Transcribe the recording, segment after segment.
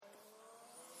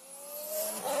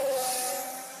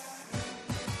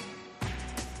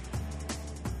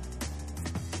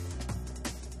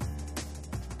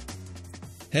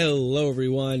Hello,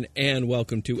 everyone, and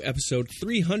welcome to episode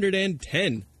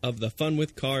 310 of the Fun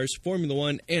with Cars, Formula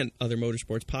One, and Other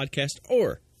Motorsports podcast,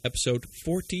 or episode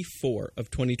 44 of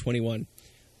 2021.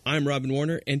 I'm Robin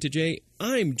Warner, and today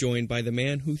I'm joined by the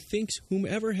man who thinks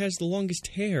whomever has the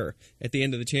longest hair at the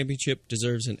end of the championship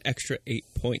deserves an extra 8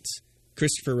 points.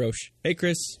 Christopher Roche. Hey,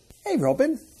 Chris. Hey,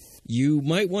 Robin. You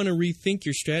might want to rethink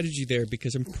your strategy there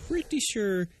because I'm pretty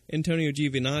sure Antonio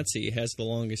Giovinazzi has the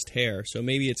longest hair. So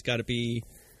maybe it's got to be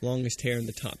longest hair in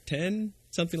the top 10,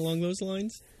 something along those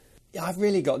lines. Yeah, I've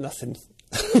really got nothing.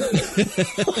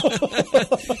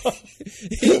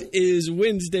 It is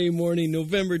Wednesday morning,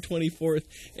 November 24th,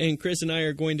 and Chris and I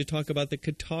are going to talk about the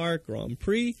Qatar Grand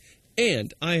Prix.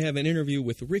 And I have an interview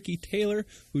with Ricky Taylor,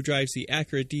 who drives the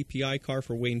Acura DPI car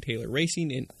for Wayne Taylor Racing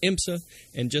in IMSA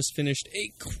and just finished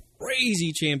a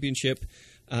crazy championship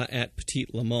at Petit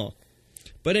Le Mans.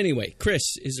 But anyway, Chris,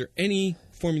 is there any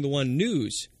Formula One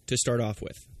news to start off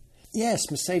with? Yes,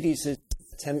 Mercedes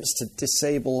attempts to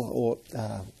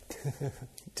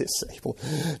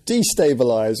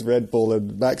destabilize Red Bull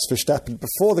and Max Verstappen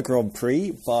before the Grand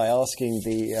Prix by asking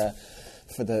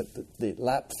for the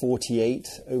lap 48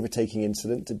 overtaking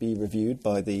incident to be reviewed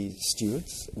by the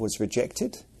stewards. Was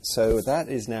rejected. So that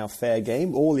is now fair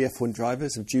game. All the F1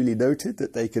 drivers have duly noted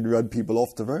that they can run people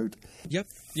off the road. Yep,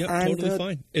 totally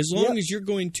fine. As long as you're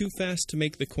going too fast to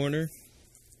make the corner,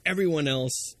 everyone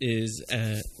else is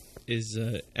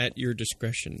at your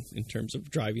discretion in terms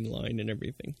of driving line and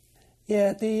everything.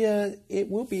 Yeah, it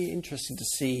will be interesting to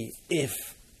see if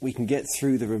we can get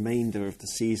through the remainder of the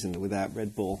season without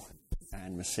Red Bull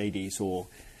and Mercedes, or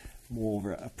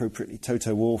more appropriately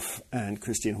Toto Wolff and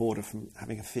Christian Horner from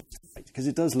having a fit fight, because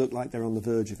it does look like they're on the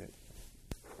verge of it.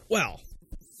 Well,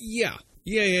 yeah.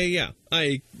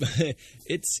 It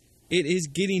is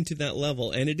getting to that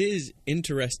level, and it is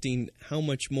interesting how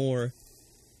much more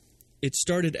it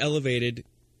started elevated,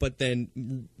 but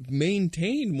then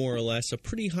maintained more or less a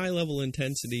pretty high level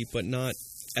intensity, but not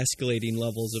escalating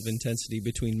levels of intensity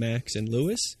between Max and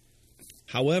Lewis.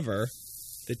 However,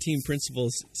 the team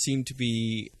principals seem to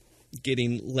be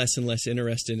getting less and less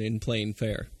interested in playing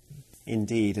fair.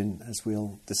 Indeed, and as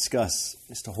we'll discuss,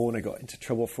 Mr. Horner got into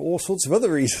trouble for all sorts of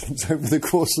other reasons over the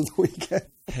course of the weekend.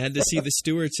 Had to see the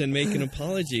stewards and make an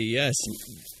apology, yes.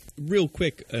 Real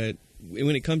quick,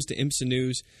 when it comes to IMSA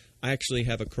news, I actually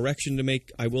have a correction to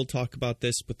make. I will talk about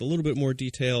this with a little bit more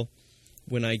detail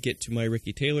when I get to my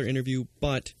Ricky Taylor interview,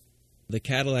 but the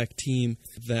Cadillac team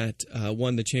that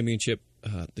won the championship,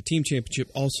 the team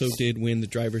championship, also did win the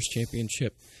drivers'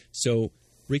 championship. So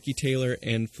Ricky Taylor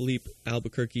and Felipe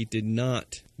Albuquerque did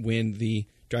not win the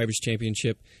drivers'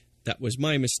 championship. That was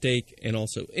my mistake, and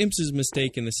also IMSA's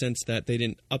mistake in the sense that they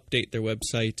didn't update their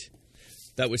website.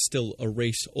 That was still a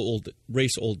race old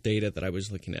data that I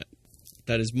was looking at.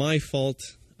 That is my fault.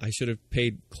 I should have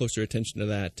paid closer attention to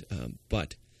that,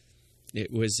 but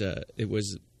it was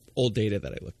old data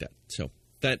that I looked at. So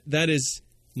that is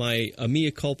my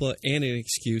mea culpa and an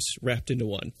excuse wrapped into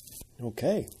one.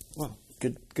 Okay. Well,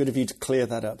 good of you to clear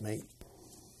that up, mate.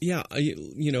 Yeah,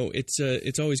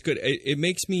 it's always good. It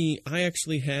makes me. I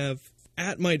actually have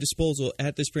at my disposal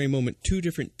at this very moment 2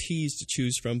 different teas to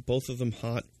choose from. Both of them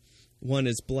hot. One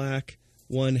is black.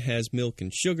 One has milk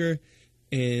and sugar.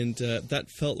 And that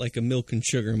felt like a milk and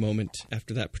sugar moment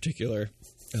after that particular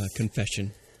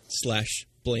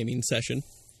confession/blaming session.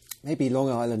 Maybe Long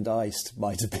Island iced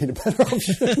might have been a better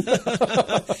option.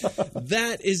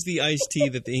 That is the iced tea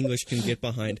that the English can get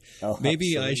behind. Oh,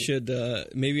 maybe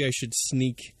absolutely. I should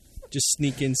sneak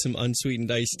in some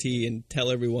unsweetened iced tea and tell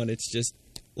everyone it's just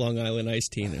Long Island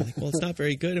iced tea. And they're like, well, it's not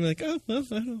very good. I'm like, oh, well,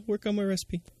 I'll work on my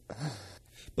recipe.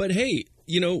 But hey,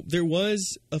 there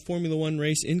was a Formula One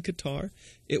race in Qatar.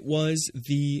 It was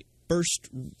the first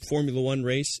Formula One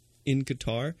race in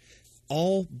Qatar.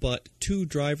 All but 2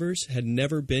 drivers had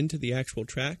never been to the actual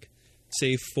track,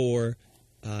 save for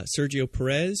Sergio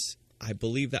Perez. I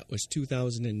believe that was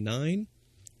 2009.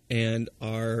 And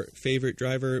our favorite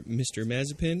driver, Mr.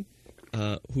 Mazepin,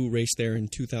 who raced there in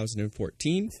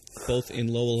 2014, both in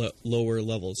lower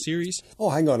level series. Oh,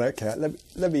 hang on, okay.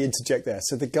 Let me interject there.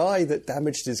 So the guy that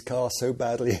damaged his car so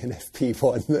badly in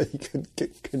FP1 that he couldn't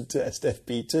contest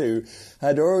FP2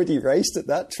 had already raced at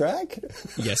that track?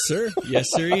 Yes, sir. Yes,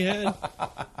 sir, he had.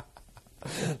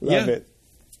 Love it.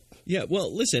 Yeah,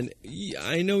 well, listen,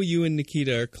 I know you and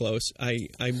Nikita are close.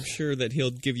 I'm sure that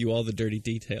he'll give you all the dirty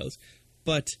details.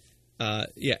 But,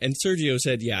 and Sergio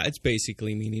said, it's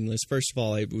basically meaningless. First of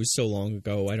all, it was so long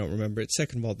ago, I don't remember it.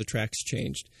 Second of all, the track's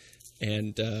changed,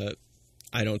 and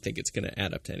I don't think it's going to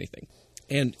add up to anything.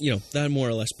 And, that more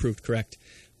or less proved correct.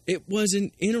 It was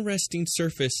an interesting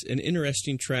surface, an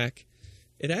interesting track,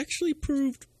 it actually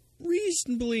proved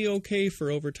reasonably okay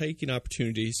for overtaking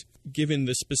opportunities given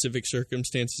the specific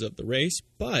circumstances of the race,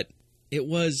 but it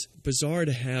was bizarre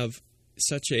to have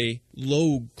such a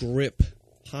low grip,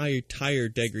 high tire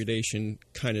degradation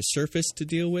kind of surface to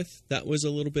deal with. That was a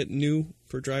little bit new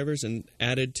for drivers and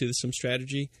added to some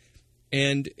strategy.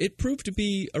 And it proved to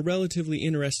be a relatively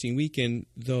interesting weekend,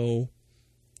 though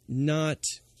not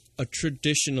a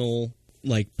traditional,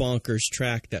 like, bonkers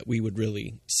track that we would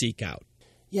really seek out.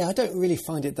 Yeah, I don't really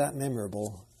find it that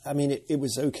memorable. I mean, it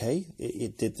was okay.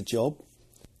 It did the job.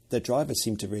 The drivers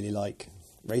seemed to really like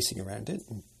racing around it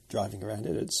and driving around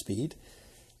it at speed.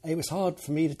 It was hard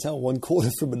for me to tell one corner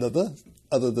from another,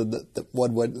 other than that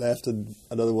one went left and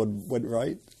another one went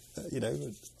right,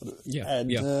 Yeah,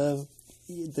 and yeah.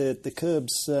 The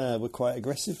curbs were quite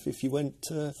aggressive if you went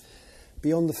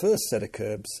beyond the first set of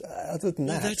curbs. Other than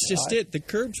that... That's just it. The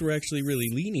curbs were actually really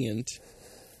lenient,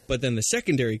 but then the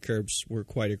secondary curbs were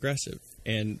quite aggressive,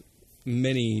 and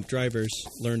many drivers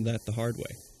learned that the hard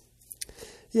way.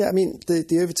 Yeah, I mean,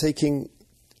 the overtaking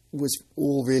was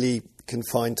all really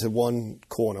confined to one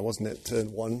corner, wasn't it?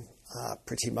 Turn one,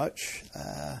 pretty much.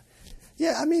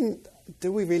 Yeah, I mean,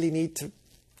 do we really need to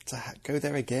go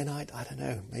there again? I don't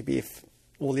know. Maybe if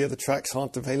all the other tracks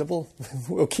aren't available,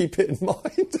 we'll keep it in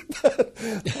mind. But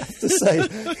I have to say,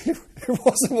 it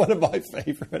wasn't one of my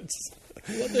favourites.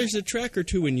 Well, there's a track or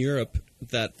two in Europe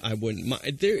that I wouldn't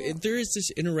mind. There is this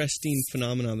interesting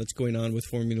phenomenon that's going on with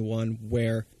Formula One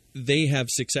where they have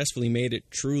successfully made it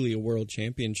truly a world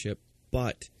championship,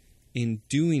 but in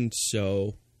doing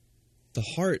so, the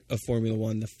heart of Formula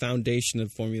One, the foundation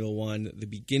of Formula One, the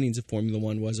beginnings of Formula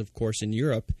One was, of course, in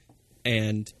Europe.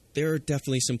 And there are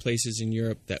definitely some places in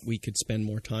Europe that we could spend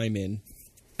more time in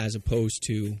as opposed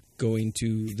to going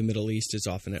to the Middle East as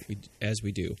often as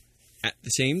we do. At the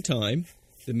same time,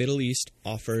 the Middle East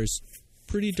offers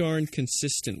pretty darn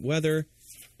consistent weather.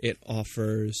 It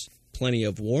offers plenty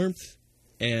of warmth,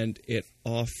 and it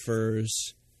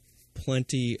offers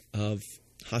plenty of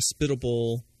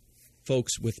hospitable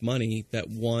folks with money that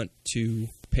want to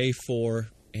pay for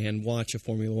and watch a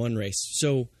Formula One race.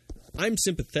 So I'm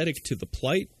sympathetic to the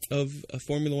plight of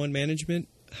Formula One management.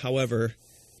 However,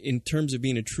 in terms of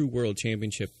being a true world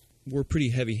championship, we're pretty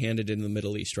heavy-handed in the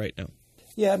Middle East right now.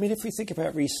 Yeah, I mean, if we think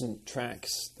about recent tracks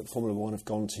that Formula One have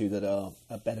gone to that are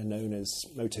better known as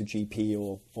MotoGP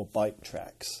or bike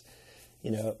tracks,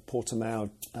 Portimao,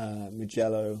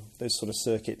 Mugello, those sort of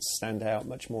circuits stand out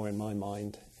much more in my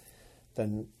mind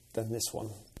than this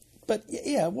one. But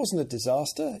yeah, it wasn't a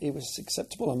disaster. It was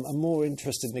acceptable. I'm more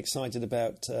interested and excited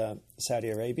about Saudi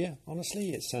Arabia, honestly.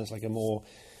 It sounds like a more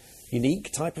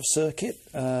unique type of circuit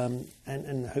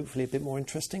and hopefully a bit more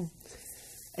interesting.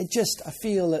 I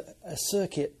feel that a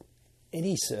circuit,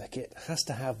 any circuit, has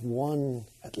to have one,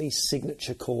 at least,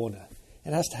 signature corner.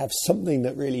 It has to have something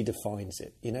that really defines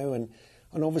it,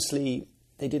 and obviously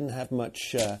they didn't have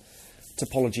much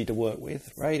topology to work with,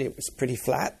 right? It was pretty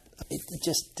flat. It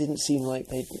just didn't seem like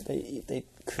they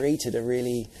created a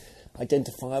really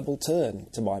identifiable turn,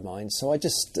 to my mind. So I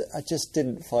just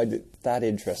didn't find it that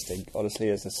interesting, honestly,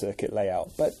 as a circuit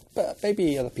layout. But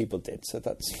maybe other people did, so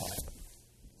that's fine.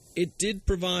 It did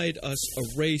provide us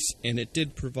a race, and it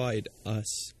did provide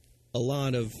us a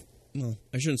lot of, well,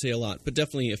 I shouldn't say a lot, but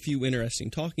definitely a few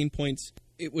interesting talking points.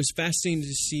 It was fascinating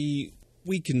to see,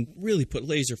 we can really put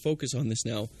laser focus on this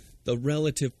now, the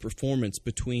relative performance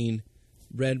between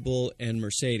Red Bull and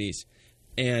Mercedes.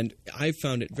 And I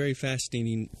found it very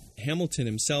fascinating. Hamilton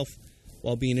himself,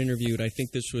 while being interviewed, I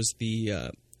think this was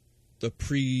the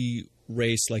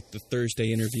pre-race, like the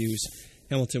Thursday interviews,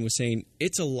 Hamilton was saying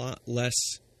it's a lot less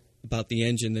about the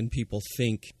engine than people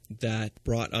think that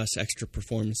brought us extra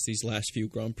performance these last few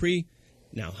Grand Prix.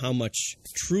 Now, how much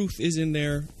truth is in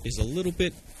there is a little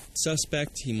bit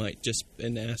suspect. He might just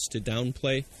been asked to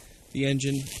downplay the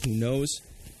engine. Who knows?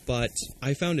 But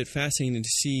I found it fascinating to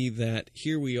see that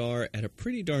here we are at a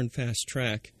pretty darn fast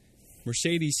track.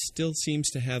 Mercedes still seems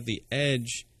to have the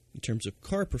edge in terms of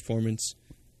car performance,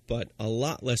 but a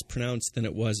lot less pronounced than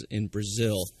it was in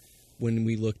Brazil when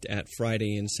we looked at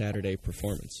Friday and Saturday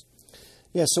performance.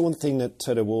 Yeah, so one thing that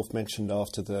Toto Wolff mentioned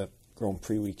after the Grand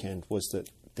Prix weekend was that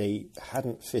they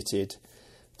hadn't fitted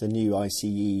the new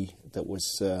ICE that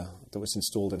was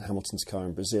installed in Hamilton's car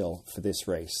in Brazil for this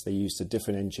race. They used a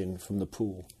different engine from the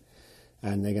pool,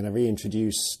 and they're going to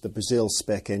reintroduce the Brazil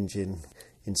spec engine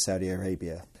in Saudi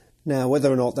Arabia. Now,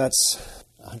 whether or not that's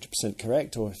 100%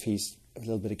 correct, or if he's a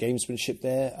little bit of gamesmanship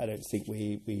there, I don't think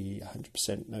we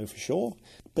 100% know for sure.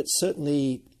 But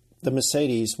certainly the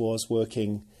Mercedes was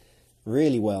working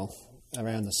really well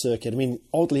around the circuit. I mean,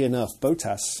 oddly enough,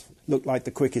 Bottas looked like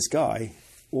the quickest guy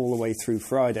all the way through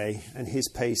Friday, and his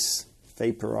pace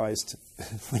vaporized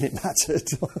when it mattered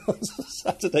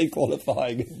Saturday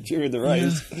qualifying during the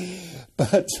race. Yeah.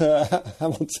 But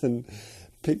Hamilton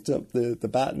picked up the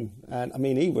baton, and I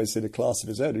mean, he was in a class of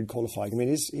his own in qualifying. I mean,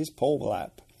 his pole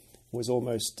lap was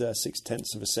almost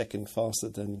 0.6 of a second faster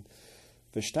than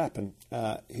Verstappen,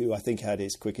 who I think had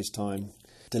his quickest time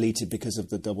deleted because of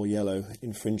the double yellow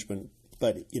infringement.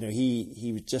 But, you know,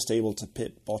 he was just able to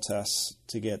pit Bottas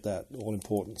to get that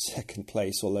all-important second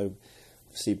place, although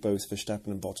obviously both Verstappen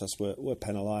and Bottas were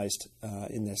penalised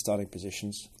in their starting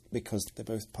positions because they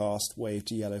both passed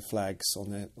waved yellow flags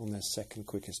on their second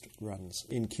quickest runs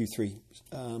in Q3.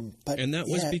 And that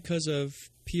was because of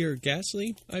Pierre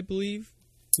Gasly, I believe?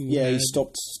 He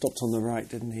stopped on the right,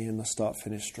 didn't he, in the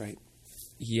start-finish straight.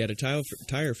 He had a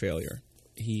tire failure.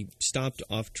 He stopped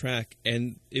off track,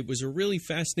 and it was a really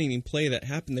fascinating play that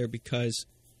happened there because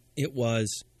it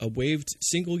was a waved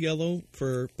single yellow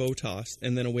for Bottas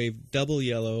and then a waved double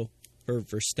yellow for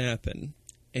Verstappen.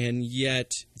 And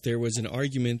yet there was an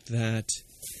argument that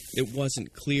it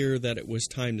wasn't clear that it was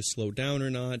time to slow down or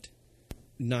not.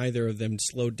 Neither of them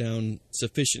slowed down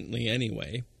sufficiently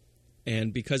anyway.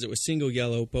 And because it was single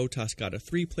yellow, Bottas got a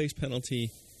 3-place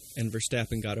penalty and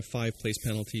Verstappen got a 5-place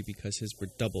penalty because his were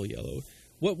double yellow.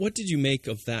 What did you make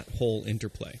of that whole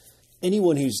interplay?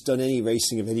 Anyone who's done any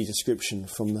racing of any description,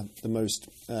 from the most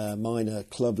minor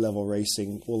club-level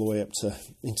racing all the way up to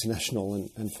international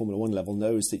and Formula One level,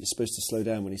 knows that you're supposed to slow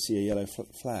down when you see a yellow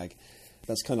flag.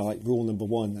 That's kind of like rule number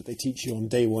one that they teach you on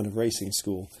day one of racing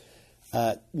school.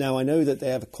 Now, I know that they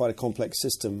have quite a complex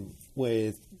system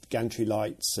with gantry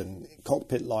lights and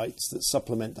cockpit lights that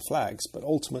supplement the flags, but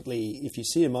ultimately, if you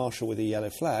see a marshal with a yellow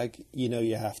flag, you know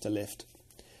you have to lift.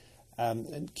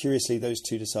 And curiously, those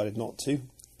two decided not to,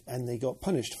 and they got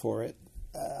punished for it.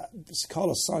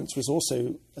 Carlos Sainz was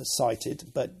also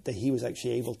cited, but he was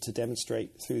actually able to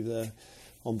demonstrate through the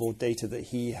onboard data that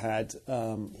he had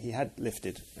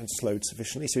lifted and slowed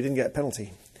sufficiently, so he didn't get a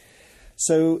penalty.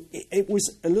 So it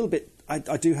was a little bit.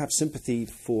 I do have sympathy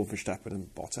for Verstappen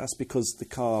and Bottas because the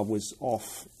car was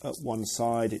off at one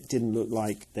side. It didn't look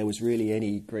like there was really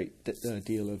any great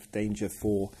deal of danger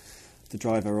for the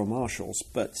driver or marshals.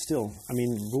 But still, I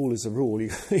mean, rule is a rule. You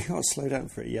got to slow down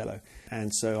for a yellow.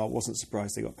 And so I wasn't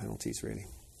surprised they got penalties, really.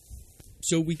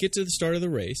 So we get to the start of the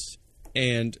race.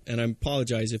 And I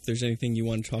apologize if there's anything you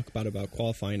want to talk about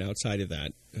qualifying outside of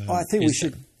that. I think we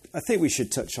should. I think we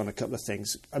should touch on a couple of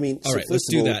things. I mean, all right, let's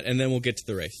do that, and then we'll get to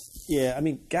the race. Yeah, I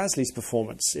mean, Gasly's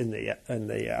performance in the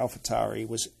AlphaTauri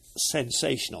was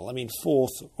sensational. I mean,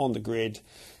 fourth on the grid.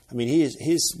 I mean,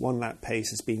 his one-lap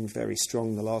pace has been very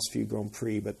strong the last few Grand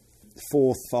Prix, but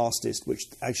fourth fastest, which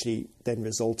actually then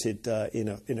resulted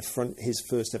in his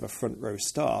first ever front row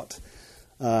start.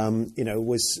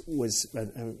 Was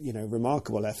a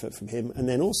remarkable effort from him, and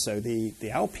then also the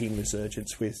Alpine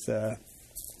resurgence with.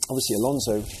 Obviously,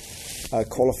 Alonso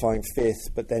qualifying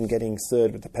fifth, but then getting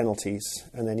third with the penalties.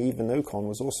 And then even Ocon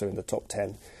was also in the top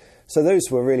 10. So those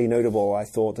were really notable, I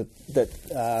thought.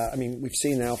 I mean, we've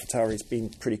seen AlphaTauri's been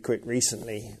pretty quick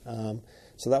recently.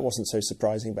 So that wasn't so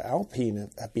surprising. But Alpine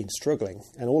have been struggling.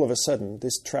 And all of a sudden,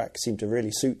 this track seemed to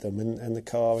really suit them. And the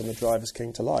car and the drivers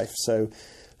came to life.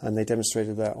 And they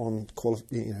demonstrated that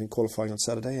in qualifying on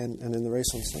Saturday and in the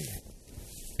race on Sunday.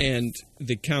 And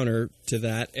the counter to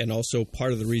that, and also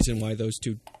part of the reason why those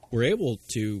two were able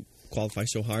to qualify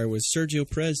so high, was Sergio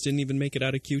Perez didn't even make it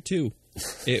out of Q2.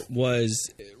 It was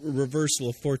a reversal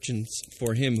of fortunes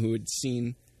for him, who had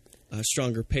seen a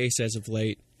stronger pace as of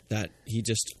late, that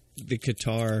the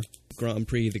Qatar Grand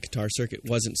Prix, the Qatar circuit,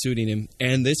 wasn't suiting him.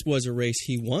 And this was a race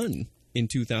he won in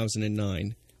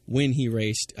 2009 when he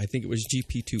raced, I think it was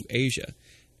GP2 Asia.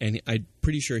 And I'm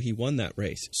pretty sure he won that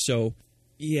race. So...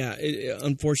 yeah,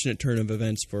 unfortunate turn of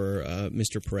events for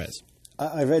Mr. Perez.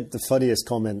 I read the funniest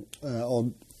comment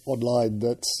online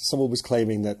that someone was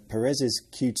claiming that Perez's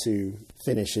Q2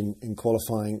 finish in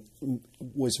qualifying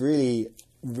was really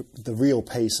the real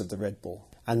pace of the Red Bull,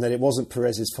 and that it wasn't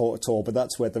Perez's fault at all. But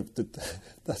that's where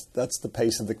that's the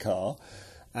pace of the car,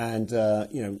 and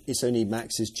it's only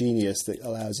Max's genius that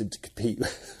allows him to compete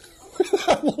with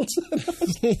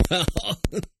Hamilton. Well.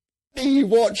 Are you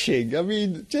watching? I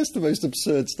mean, just the most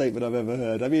absurd statement I've ever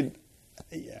heard. I mean,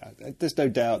 yeah, there's no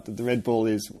doubt that the Red Bull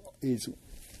is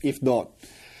if not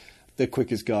the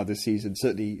quickest car this season,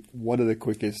 certainly one of the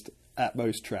quickest at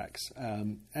most tracks.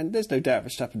 And there's no doubt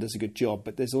Verstappen does a good job,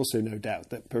 but there's also no doubt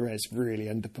that Perez really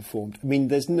underperformed. I mean,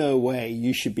 there's no way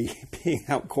you should be being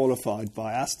out-qualified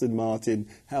by Aston Martin,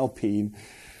 Alpine,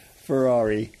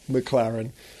 Ferrari,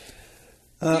 McLaren...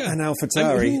 and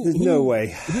AlphaTauri, there's no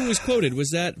way. Who was quoted? Was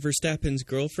that Verstappen's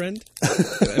girlfriend?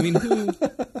 I mean, who?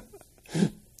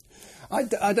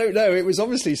 I don't know. It was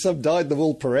obviously some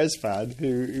dyed-in-the-wool Perez fan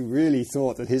who really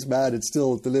thought that his man had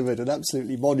still delivered an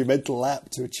absolutely monumental lap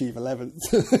to achieve 11th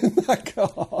in that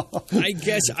car. I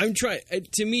guess I'm trying.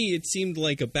 To me, it seemed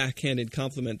like a backhanded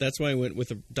compliment. That's why I went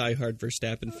with a diehard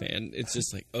Verstappen fan. It's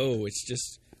just like, oh, it's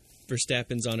just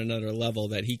Verstappen's on another level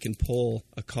that he can pull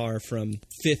a car from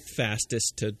 5th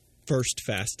fastest to 1st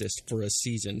fastest for a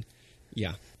season.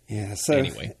 Yeah. Yeah. So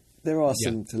anyway. There are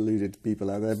some deluded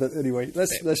people out there, but anyway,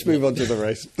 let's move on to the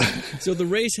race. So the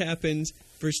race happens.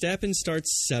 Verstappen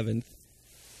starts 7th.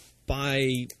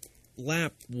 By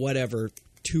lap whatever,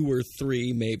 2 or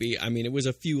 3 maybe. I mean, it was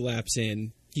a few laps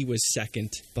in. He was 2nd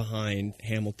behind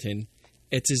Hamilton.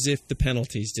 It's as if the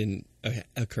penalties didn't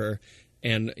occur.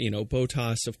 And,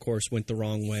 Bottas, of course, went the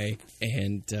wrong way.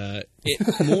 And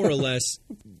it more or less,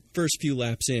 first few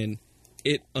laps in,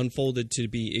 it unfolded to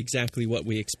be exactly what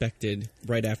we expected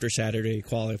right after Saturday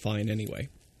qualifying anyway.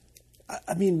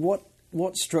 I mean,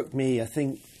 what struck me, I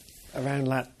think, around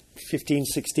lap 15,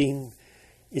 16,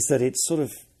 is that it's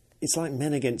like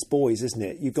men against boys, isn't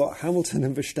it? You've got Hamilton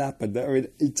and Verstappen that are an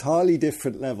entirely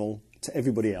different level to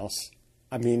everybody else.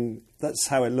 I mean, that's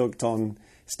how it looked on.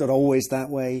 It's not always that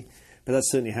way, but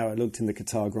that's certainly how it looked in the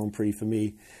Qatar Grand Prix for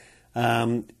me.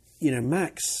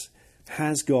 Max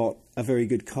has got a very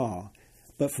good car.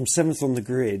 But from 7th on the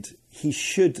grid, he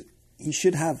should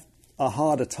have a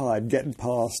harder time getting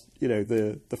past,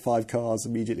 the 5 cars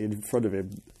immediately in front of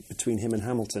him, between him and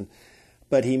Hamilton.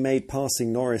 But he made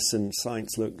passing Norris and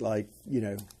Sainz look like,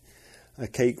 a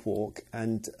cakewalk.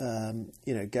 And,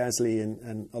 Gasly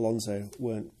and Alonso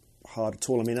weren't hard at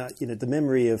all. I mean, the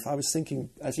memory of, I was thinking,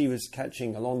 as he was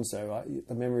catching Alonso,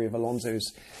 the memory of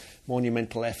Alonso's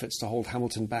monumental efforts to hold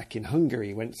Hamilton back in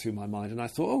Hungary went through my mind, and I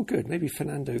thought, oh good, maybe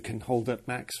Fernando can hold up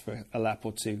Max for a lap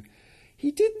or two.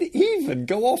 He didn't even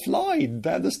go offline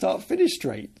down the start-finish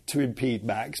straight to impede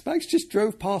Max. Max just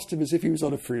drove past him as if he was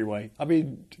on a freeway. I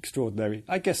mean, extraordinary.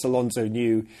 I guess Alonso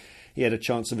knew he had a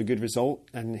chance of a good result,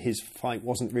 and his fight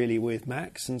wasn't really with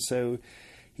Max, and so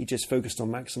he just focused on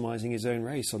maximising his own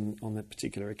race on that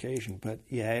particular occasion. But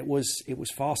yeah, it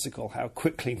was farcical how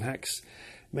quickly Max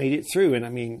made it through, and I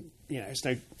mean,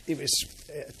 it was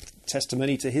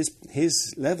testimony to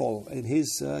his level and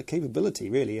his capability,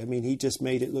 really. I mean, he just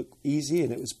made it look easy,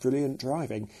 and it was brilliant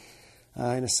driving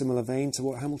in a similar vein to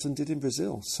what Hamilton did in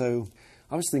Brazil. So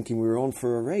I was thinking we were on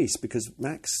for a race because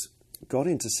Max got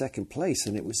into 2nd place,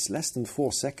 and it was less than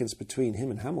 4 seconds between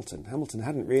him and Hamilton. Hamilton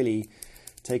hadn't really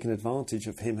taken advantage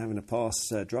of him having to pass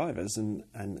drivers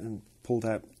and pulled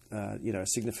out a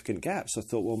significant gap. So I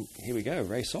thought, well, here we go,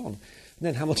 race on. And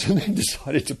then Hamilton then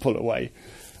decided to pull away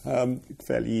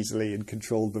fairly easily and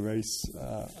controlled the race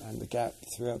and the gap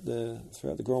throughout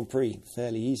the Grand Prix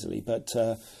fairly easily. But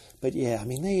yeah, I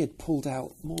mean, they had pulled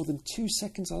out more than 2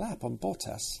 seconds a lap on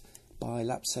Bottas by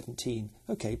lap 17.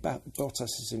 Okay, Bottas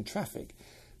is in traffic,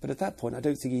 but at that point, I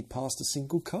don't think he'd passed a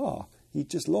single car. He'd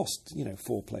just lost,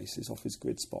 4 places off his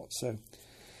grid spot. So,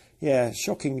 yeah,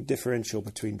 shocking differential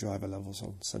between driver levels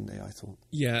on Sunday, I thought.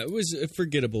 Yeah, it was a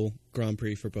forgettable Grand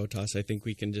Prix for Bottas. I think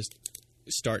we can just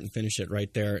start and finish it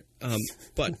right there.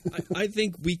 But I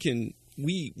think we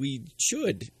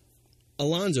should.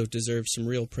 Alonso deserves some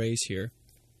real praise here.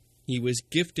 He was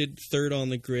gifted 3rd on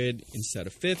the grid instead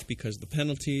of 5th because of the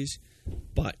penalties,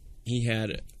 but he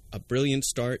had a brilliant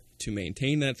start to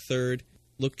maintain that 3rd.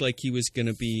 Looked like he was going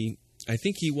to be, I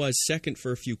think he was 2nd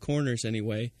for a few corners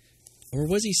anyway. Or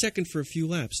was he 2nd for a few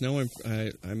laps? Now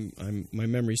my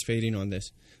memory's fading on this.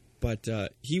 But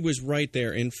he was right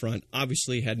there in front.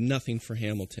 Obviously had nothing for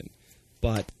Hamilton,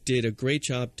 but did a great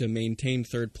job to maintain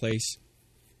 3rd place.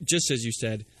 Just as you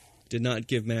said, did not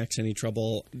give Max any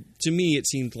trouble. To me, it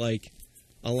seemed like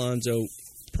Alonso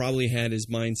probably had his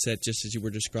mindset just as you were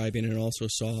describing, and also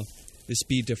saw the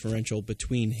speed differential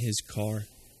between his car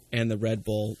and the Red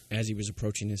Bull as he was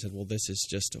approaching. He said, well, this is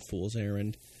just a fool's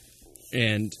errand,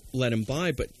 and let him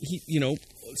by. But he,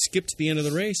 skipped to the end of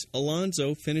the race.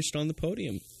 Alonso finished on the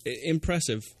podium.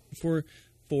 Impressive for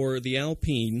the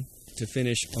Alpine to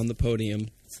finish on the podium.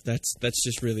 That's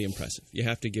just really impressive. You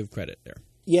have to give credit there.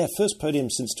 Yeah, first podium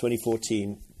since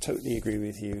 2014. Totally agree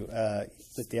with you.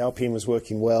 That the Alpine was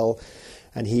working well,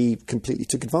 and he completely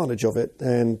took advantage of it.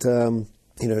 And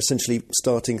essentially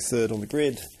starting 3rd on the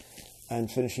grid and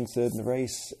finishing 3rd in the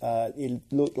race. It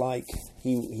looked like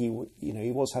he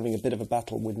was having a bit of a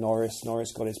battle with Norris.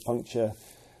 Norris got his puncture,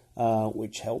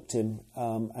 which helped him,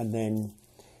 and then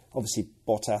obviously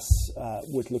Bottas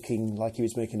was looking like he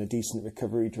was making a decent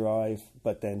recovery drive,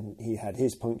 but then he had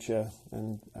his puncture,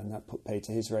 and that put pay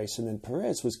to his race. And then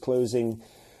Perez was closing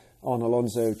on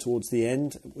Alonso towards the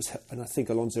end. And I think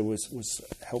Alonso was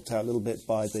helped out a little bit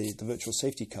by the virtual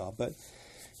safety car. But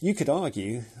you could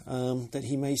argue that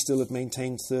he may still have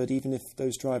maintained third, even if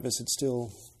those drivers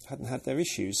hadn't had their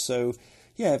issues. So,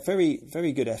 yeah, very,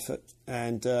 very good effort,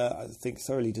 and I think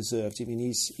thoroughly deserved. I mean,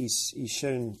 he's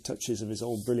shown touches of his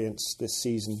old brilliance this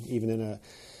season, even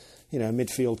in a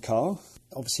midfield car.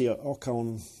 Obviously,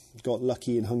 Ocon got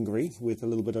lucky in Hungary with a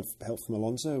little bit of help from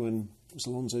Alonso, and it was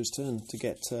Alonso's turn to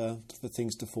get for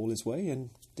things to fall his way, and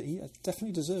he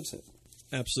definitely deserves it.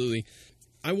 Absolutely.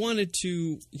 I wanted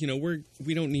to,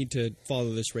 we don't need to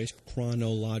follow this race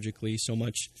chronologically so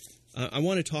much. I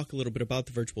want to talk a little bit about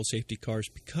the virtual safety cars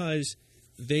because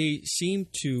they seem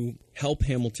to help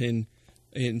Hamilton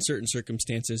in certain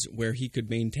circumstances where he could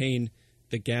maintain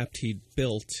the gap he'd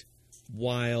built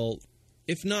while,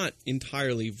 if not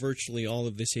entirely, virtually all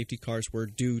of the safety cars were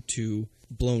due to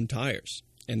blown tires.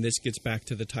 And this gets back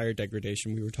to the tire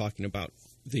degradation we were talking about.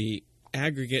 The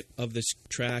aggregate of this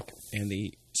track and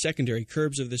the secondary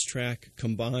curbs of this track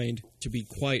combined to be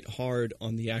quite hard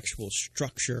on the actual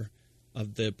structure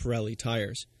of the Pirelli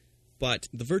tires. But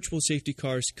the virtual safety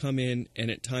cars come in and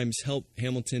at times help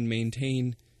Hamilton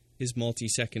maintain his multiple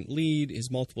second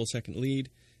lead,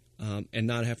 and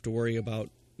not have to worry about,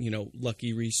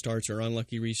 lucky restarts or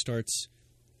unlucky restarts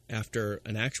after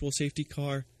an actual safety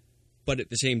car. But at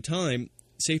the same time,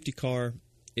 safety car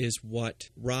is what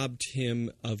robbed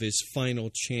him of his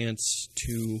final chance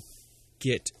to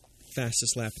get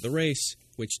fastest lap of the race,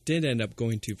 which did end up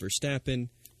going to Verstappen,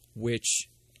 which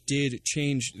did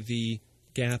change the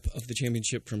gap of the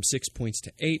championship from 6 points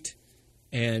to 8.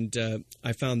 And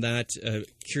I found that a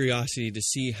curiosity to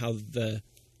see how the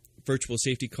virtual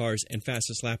safety cars and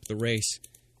fastest lap of the race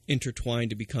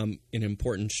intertwined to become an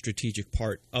important strategic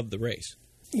part of the race.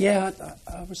 Yeah,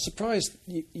 I was surprised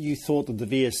you thought that the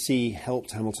VSC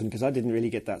helped Hamilton, because I didn't really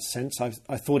get that sense.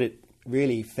 I thought it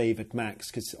really favoured Max,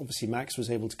 because obviously Max was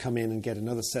able to come in and get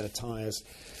another set of tyres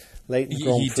late in the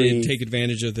Grand Prix. He did take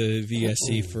advantage of the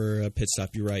VSC for a pit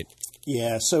stop, you're right.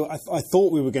 Yeah, so I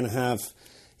thought we were going to have,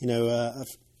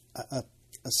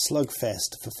 a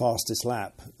slugfest for fastest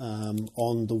lap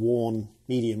on the worn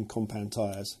medium compound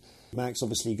tyres. Max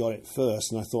obviously got it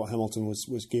first, and I thought Hamilton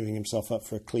was gearing himself up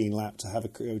for a clean lap to have a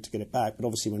go to get it back. But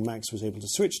obviously when Max was able to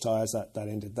switch tyres, that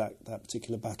ended that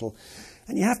particular battle.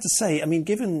 And you have to say, I mean,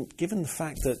 given the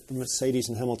fact that Mercedes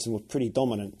and Hamilton were pretty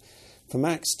dominant, for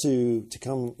Max to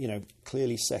come,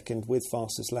 clearly second with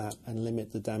fastest lap and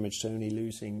limit the damage to only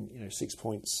losing, 6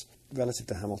 points relative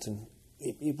to Hamilton,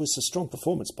 it was a strong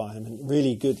performance by him and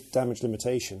really good damage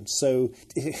limitation. So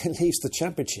it leaves the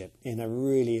championship in a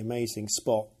really amazing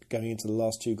spot going into the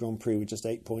last two Grand Prix with just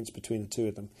 8 points between the two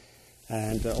of them.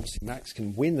 And obviously Max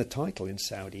can win the title in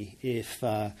Saudi if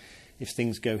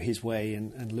things go his way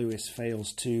and Lewis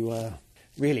fails to...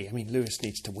 Really, I mean, Lewis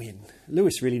needs to win.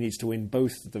 Lewis really needs to win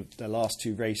both the last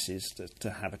two races to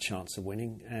have a chance of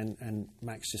winning, and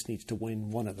Max just needs to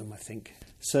win one of them, I think.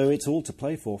 So it's all to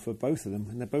play for both of them,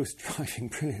 and they're both driving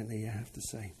brilliantly, I have to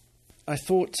say. I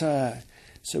thought,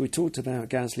 so we talked about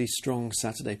Gasly's strong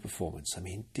Saturday performance. I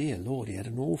mean, dear Lord, he had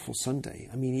an awful Sunday.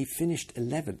 I mean, he finished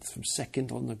 11th from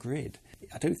second on the grid.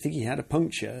 I don't think he had a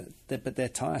puncture, but their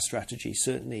tyre strategy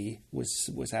certainly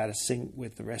was out of sync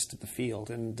with the rest of the field,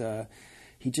 and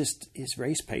his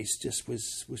race pace just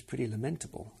was pretty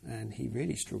lamentable, and he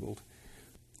really struggled.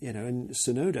 And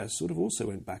Tsunoda sort of also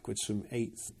went backwards from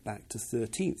 8th back to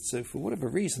 13th. So for whatever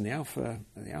reason, the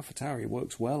AlphaTauri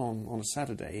works well on a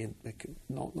Saturday, and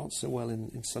not so well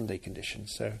in Sunday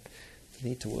conditions. So they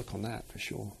need to work on that for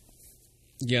sure.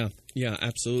 Yeah,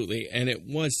 absolutely. And it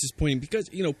was disappointing because,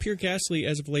 Pierre Gasly,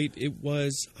 as of late, it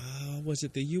was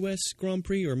it the U.S. Grand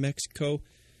Prix or Mexico,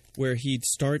 where he'd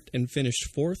start and finish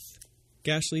 4th?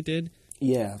 Gasly did?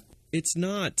 Yeah. It's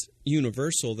not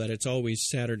universal that it's always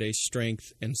Saturday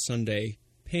strength and Sunday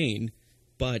pain,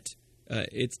 but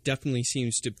it definitely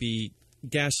seems to be,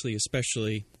 Gasly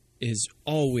especially, is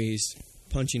always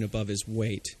punching above his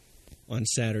weight on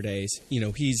Saturdays.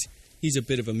 He's a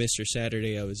bit of a Mr.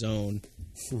 Saturday of his own,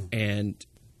 and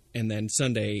then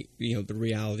Sunday, the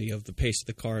reality of the pace of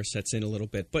the car sets in a little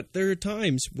bit. But there are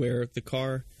times where the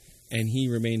car, and he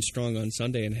remains strong on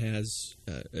Sunday and has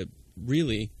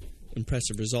really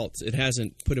impressive results. It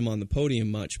hasn't put him on the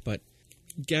podium much, but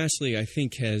Gasly, I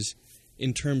think, has,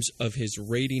 in terms of his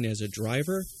rating as a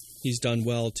driver, he's done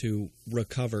well to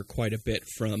recover quite a bit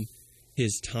from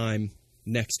his time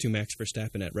next to Max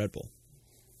Verstappen at Red Bull.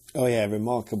 Oh yeah,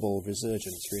 remarkable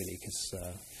resurgence, really, because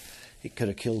it could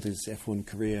have killed his F1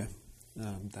 career,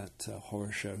 that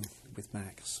horror show with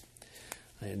Max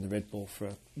in the Red Bull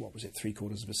for,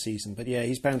 3/4 of a season. But yeah,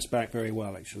 he's bounced back very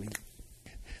well, actually.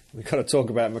 We've got to talk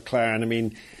about McLaren. I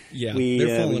mean, yeah,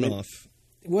 they're falling off.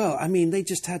 Well, I mean, they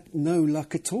just had no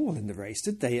luck at all in the race,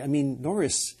 did they? I mean,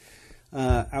 Norris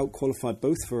out-qualified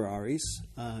both Ferraris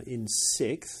in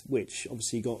sixth, which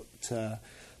obviously got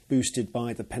boosted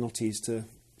by the penalties to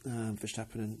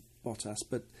Verstappen and Bottas.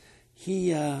 But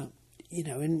he,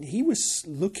 and he was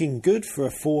looking good for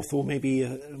a fourth or maybe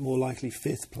a more likely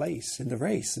fifth place in the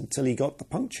race until he got the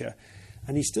puncture.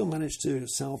 And he still managed to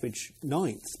salvage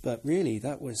ninth. But really,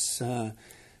 that was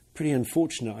pretty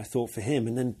unfortunate, I thought, for him.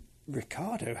 And then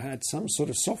Ricciardo had some sort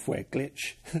of software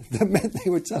glitch that meant they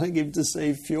were telling him to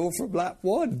save fuel from lap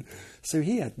one. So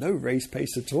he had no race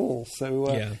pace at all.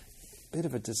 So bit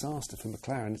of a disaster for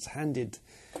McLaren. It's handed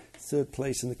third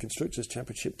place in the Constructors'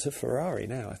 Championship to Ferrari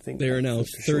now, I think. They are now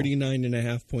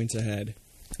 39.5 points ahead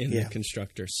in the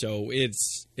Constructors. So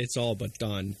it's all but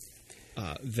done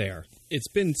there. It's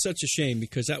been such a shame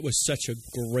because that was such a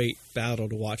great battle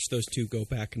to watch those two go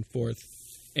back and forth,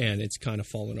 and it's kind of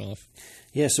fallen off.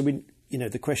 Yeah, so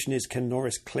the question is, can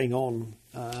Norris cling on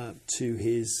to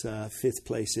his fifth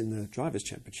place in the Drivers'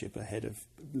 Championship ahead of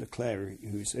Leclerc,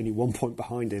 who's only 1 point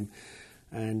behind him,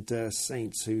 and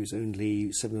Sainz, who's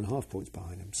only 7.5 points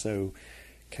behind him? So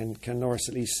can Norris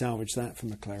at least salvage that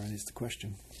from McLaren is the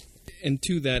question. And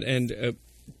to that end,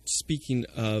 speaking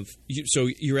of, so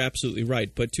you're absolutely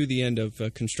right, but to the end of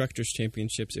Constructors'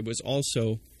 Championships, it was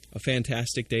also a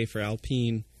fantastic day for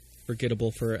Alpine,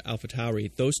 forgettable for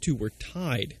AlphaTauri. Those two were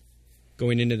tied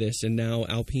going into this, and now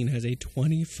Alpine has a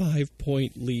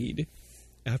 25-point lead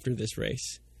after this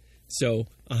race. So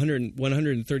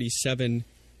 137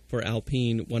 for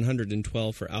Alpine,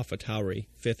 112 for AlphaTauri,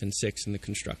 fifth and sixth in the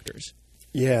Constructors.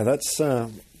 Yeah, that's,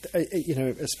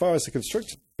 as far as the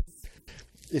Constructors,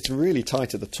 it's really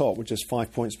tight at the top, with just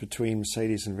 5 points between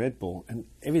Mercedes and Red Bull, and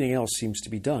everything else seems to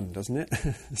be done, doesn't it?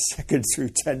 Second through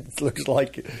 10th looks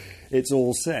like it's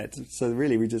all set. So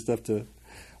really, we just have to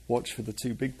watch for the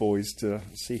two big boys to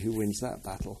see who wins that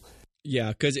battle. Yeah,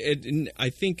 because I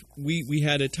think we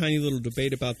had a tiny little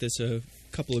debate about this a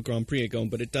couple of Grand Prix ago,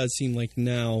 but it does seem like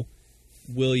now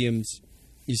Williams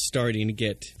is starting to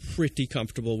get pretty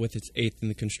comfortable with its eighth in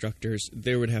the Constructors.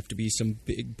 There would have to be some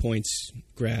big points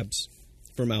grabs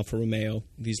from Alfa Romeo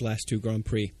these last two Grand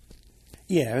Prix.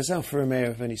 Yeah, as Alfa Romeo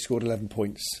have only scored 11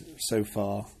 points so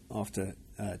far after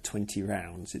 20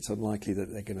 rounds, it's unlikely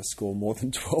that they're going to score more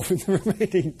than 12 in the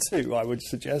remaining two, I would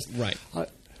suggest. Right.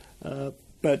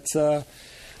 But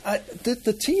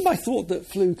the team I thought that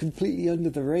flew completely under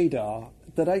the radar,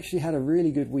 that actually had a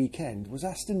really good weekend, was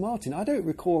Aston Martin. I don't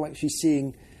recall actually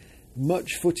seeing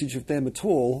much footage of them at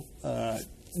all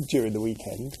during the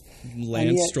weekend.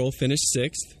 Lance Stroll finished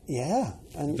sixth. Yeah.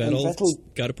 And Vettel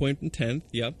got a point in 10th.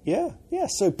 Yep. Yeah.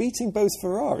 So beating both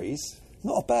Ferraris,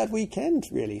 not a bad weekend,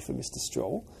 really, for Mr.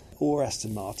 Stroll or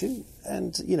Aston Martin.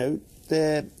 And,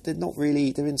 they're not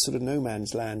really, they're in sort of no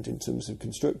man's land in terms of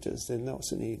constructors. They're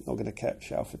certainly not going to catch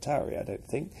AlphaTauri, I don't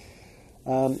think.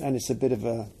 And it's a bit of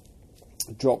a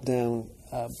drop down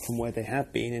from where they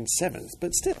have been in seventh.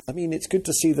 But still, I mean, it's good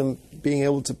to see them being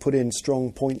able to put in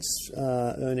strong points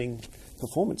earning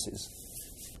performances.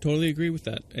 Totally agree with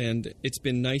that. And it's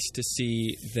been nice to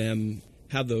see them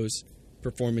have those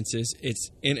performances.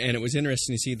 And it was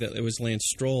interesting to see that it was Lance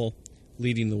Stroll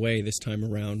leading the way this time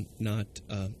around, not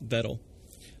Vettel.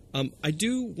 I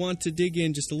do want to dig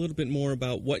in just a little bit more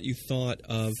about what you thought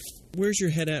of where's your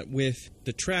head at with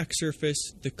the track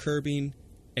surface, the curbing,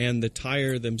 and the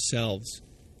tire themselves.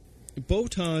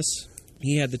 Bottas,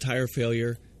 he had the tire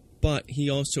failure, but he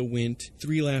also went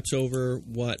 3 laps over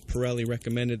what Pirelli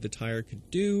recommended the tire could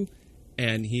do,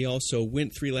 and he also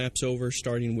went 3 laps over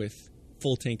starting with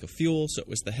full tank of fuel, so it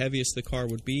was the heaviest the car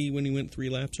would be when he went 3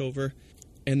 laps over.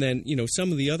 And then,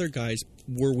 some of the other guys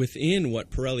were within what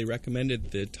Pirelli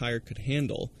recommended the tire could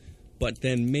handle, but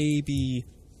then maybe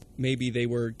they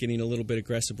were getting a little bit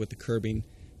aggressive with the curbing.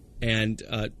 And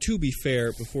to be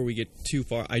fair, before we get too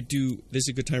far, this is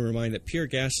a good time to remind that Pierre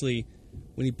Gasly,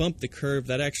 when he bumped the curve,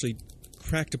 that actually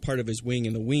cracked a part of his wing,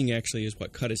 and the wing actually is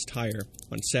what cut his tire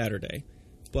on Saturday.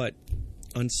 But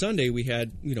on Sunday, we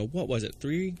had,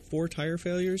 3-4 tire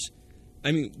failures?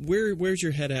 I mean, where's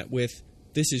your head at with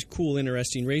this is cool,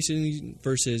 interesting racing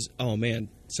versus, oh man,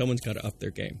 someone's got to up their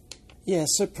game? Yeah,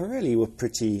 so Pirelli were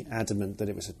pretty adamant that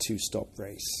it was a 2-stop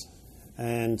race.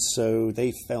 And so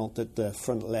they felt that the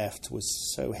front left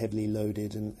was so heavily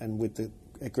loaded and with the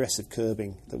aggressive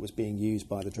curbing that was being used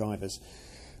by the drivers,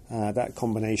 that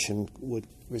combination would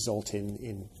result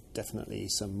in definitely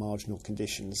some marginal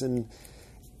conditions. And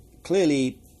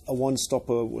clearly a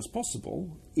one-stopper was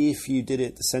possible if you did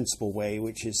it the sensible way,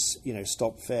 which is,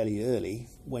 stop fairly early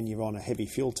when you're on a heavy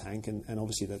fuel tank, and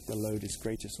obviously the load is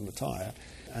greatest on the tyre,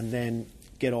 and then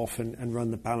get off and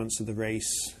run the balance of the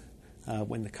race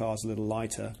when the car's a little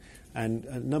lighter. And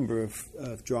a number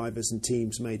of drivers and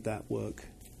teams made that work.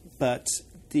 But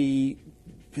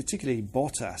particularly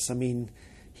Bottas, I mean,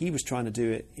 he was trying to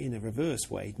do it in a reverse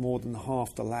way, more than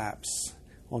half the laps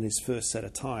on his first set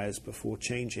of tyres before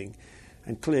changing.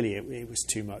 And clearly it was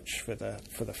too much for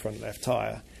the front left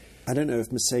tyre. I don't know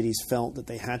if Mercedes felt that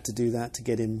they had to do that to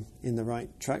get him in the right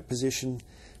track position,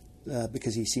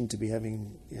 because he seemed to be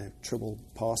having trouble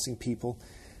passing people.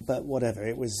 But whatever,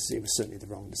 it was certainly the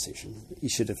wrong decision. He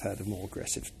should have had a more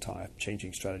aggressive tyre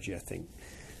changing strategy, I think.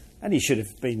 And he should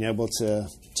have been able to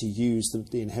use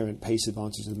the inherent pace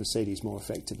advantage of the Mercedes more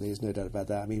effectively. There's no doubt about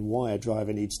that. I mean, why a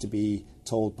driver needs to be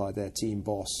told by their team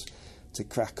boss to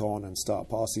crack on and start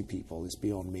passing people is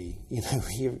beyond me.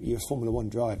 You're a Formula One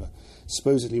driver,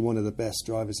 supposedly one of the best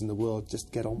drivers in the world.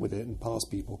 Just get on with it and pass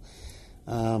people.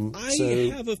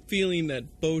 I have a feeling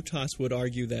that Bottas would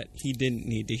argue that he didn't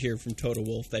need to hear from Toto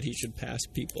Wolff that he should pass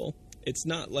people. It's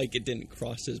not like it didn't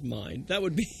cross his mind. That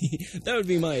would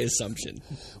be my assumption.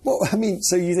 Well, I mean,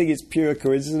 so you think it's pure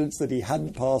coincidence that he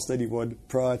hadn't passed anyone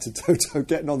prior to Toto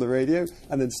getting on the radio,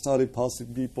 and then started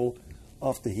passing people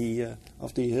after he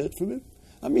heard from him?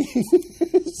 I mean,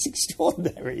 it's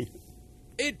extraordinary.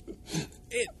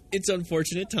 It's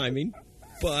unfortunate timing,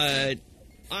 but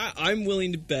I'm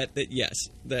willing to bet that yes,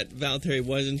 that Valtteri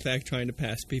was in fact trying to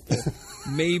pass people.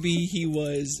 Maybe he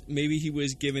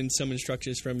was given some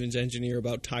instructions from his engineer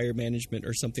about tire management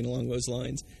or something along those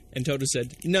lines, and Toto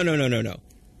said, "No,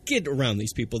 get around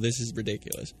these people. This is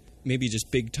ridiculous." Maybe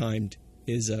just big timed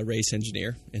his race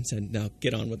engineer and said, "No,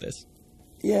 get on with this."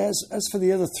 Yeah, as for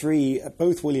the other three,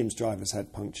 both Williams drivers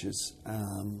had punctures,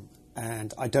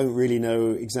 and I don't really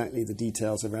know exactly the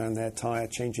details around their tyre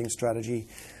changing strategy,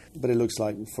 but it looks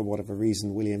like for whatever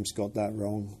reason Williams got that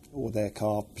wrong, or their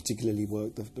car particularly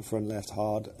worked the front left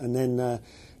hard. And then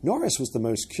Norris was the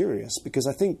most curious, because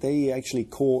I think they actually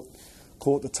caught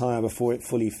the tyre before it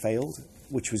fully failed,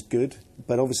 which was good,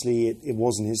 but obviously it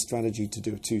wasn't his strategy to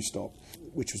do a two-stop,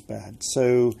 which was bad.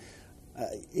 So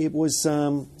it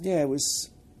was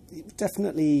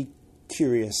definitely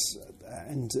curious,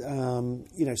 and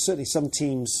certainly some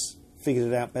teams figured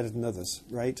it out better than others,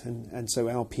 right? And so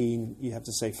Alpine, you have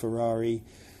to say Ferrari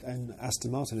and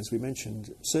Aston Martin, as we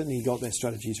mentioned, certainly got their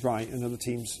strategies right, and other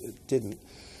teams didn't.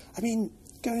 I mean,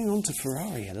 going on to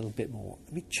Ferrari a little bit more,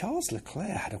 I mean, Charles Leclerc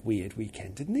had a weird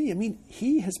weekend, didn't he? I mean,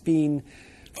 he has been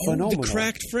phenomenal. The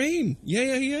cracked frame.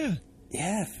 Yeah.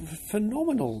 Yeah,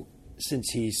 phenomenal since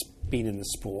he's been in the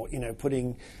sport,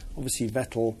 putting, obviously,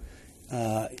 Vettel,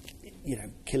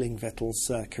 killing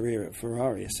Vettel's career at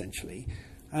Ferrari, essentially.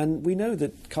 And we know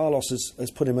that Carlos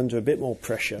has put him under a bit more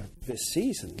pressure this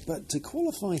season. But to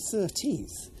qualify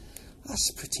 13th, that's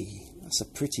a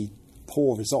pretty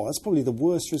poor result. That's probably the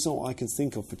worst result I can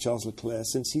think of for Charles Leclerc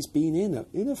since he's been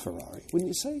in a Ferrari, wouldn't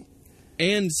you say?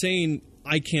 And saying,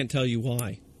 I can't tell you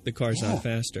why the car's not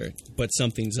faster, but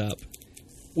something's up.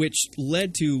 Which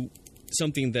led to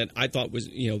something that I thought was,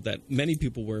 that many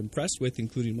people were impressed with,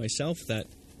 including myself, that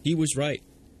he was right.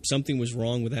 Something was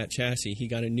wrong with that chassis. He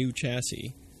got a new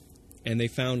chassis, and they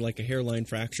found like a hairline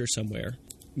fracture somewhere.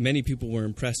 Many people were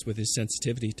impressed with his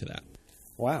sensitivity to that.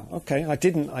 Wow. Okay, I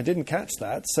didn't catch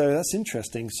that. So that's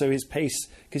interesting. So his pace,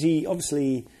 because he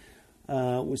obviously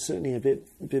was certainly a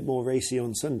bit more racy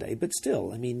on Sunday, but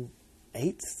still, I mean,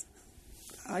 8th.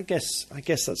 I guess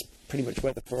that's pretty much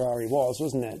where the Ferrari was,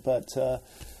 wasn't it? But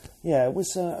it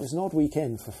was an odd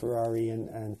weekend for Ferrari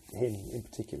and him in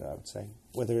particular, I would say.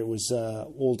 Whether it was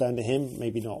all down to him,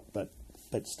 maybe not, but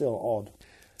still odd.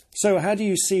 So how do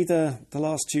you see the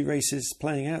last two races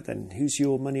playing out then? Who's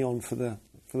your money on for the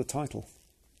title?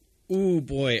 Ooh,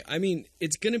 boy. I mean,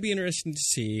 it's going to be interesting to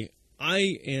see.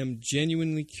 I am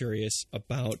genuinely curious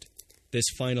about this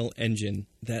final engine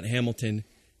that Hamilton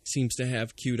seems to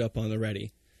have queued up on the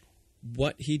ready.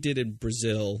 What he did in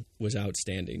Brazil was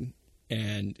outstanding,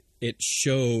 and it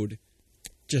showed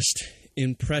just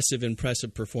impressive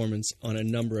performance on a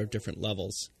number of different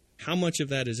levels. How much of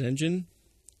that is engine?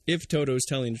 If Toto is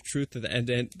telling the truth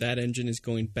that engine is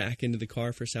going back into the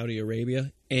car for Saudi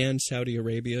Arabia, and Saudi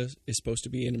Arabia is supposed to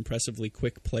be an impressively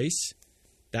quick place,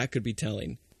 that could be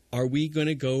telling. Are we going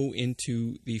to go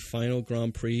into the final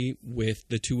Grand Prix with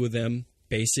the two of them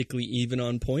basically even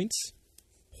on points?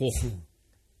 Oh,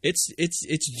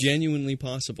 it's genuinely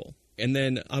possible. And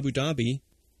then Abu Dhabi,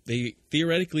 they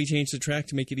theoretically changed the track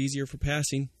to make it easier for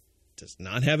passing. Does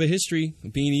not have a history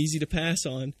of being easy to pass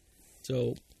on.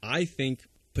 So I think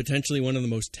potentially one of the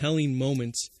most telling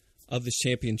moments of this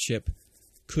championship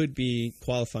could be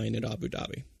qualifying at Abu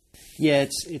Dhabi. Yeah,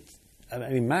 I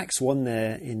mean, Max won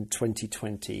there in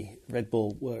 2020. Red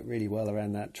Bull worked really well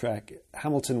around that track.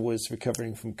 Hamilton was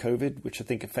recovering from COVID, which I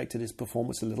think affected his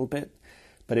performance a little bit,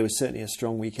 but it was certainly a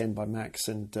strong weekend by Max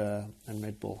and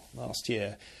Red Bull last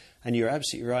year. And you're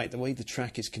absolutely right. The way the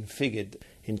track is configured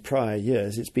in prior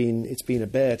years, it's been a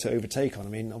bear to overtake on. I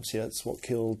mean, obviously that's what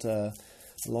killed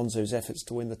Alonso's efforts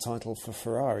to win the title for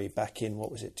Ferrari back in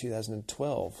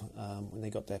 2012, when they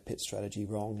got their pit strategy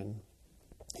wrong and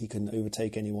he couldn't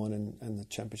overtake anyone, and the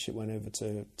championship went over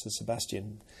to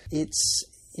Sebastian.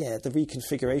 The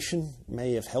reconfiguration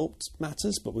may have helped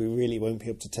matters, but we really won't be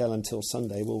able to tell until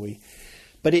Sunday, will we?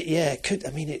 But it could.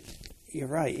 I mean, you're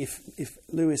right. If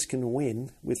Lewis can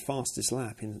win with fastest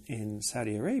lap in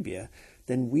Saudi Arabia,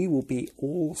 then we will be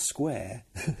all square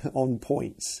on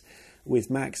points, with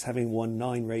Max having won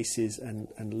 9 races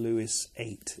and Lewis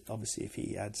 8, obviously, if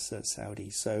he adds Saudi.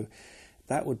 So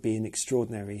that would be an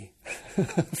extraordinary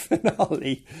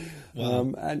finale.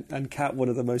 Wow. And cap one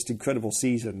of the most incredible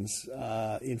seasons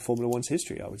in Formula One's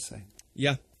history, I would say.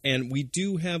 Yeah, and we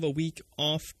do have a week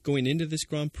off going into this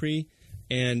Grand Prix,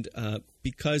 and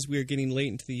because we are getting late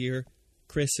into the year,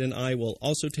 Chris and I will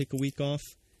also take a week off.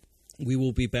 We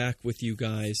will be back with you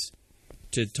guys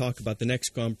to talk about the next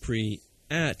Grand Prix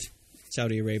at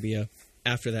Saudi Arabia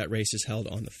after that race is held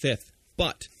on the 5th.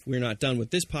 But we're not done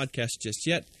with this podcast just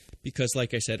yet, because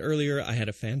like I said earlier, I had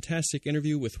a fantastic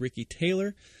interview with Ricky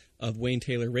Taylor of Wayne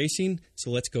Taylor Racing,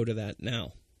 so let's go to that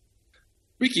now.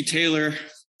 Ricky Taylor,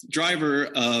 driver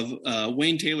of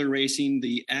Wayne Taylor Racing,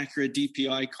 the Acura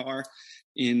DPI car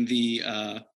in the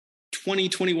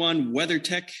 2021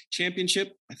 WeatherTech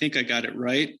Championship. I think I got it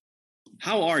right.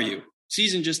 How are you?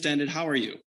 Season just ended. How are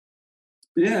you?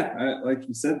 Yeah, like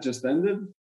you said, just ended.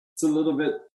 It's a little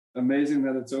bit amazing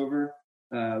that it's over.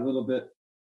 A little bit,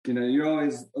 you're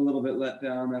always a little bit let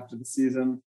down after the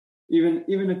season. Even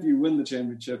if you win the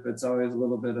championship, it's always a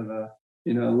little bit of a,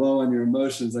 low on your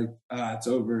emotions, like, it's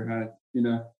over.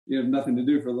 You have nothing to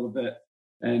do for a little bit.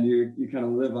 And you kind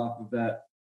of live off of that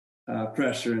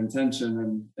pressure and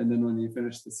tension. And then when you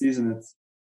finish the season, it's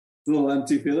a little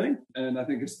empty feeling. And I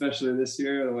think especially this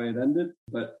year, the way it ended.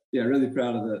 But yeah, really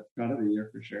proud of the year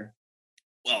for sure.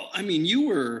 Well, I mean, you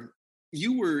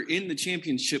were in the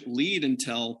championship lead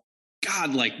until,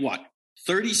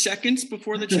 30 seconds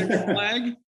before the checkered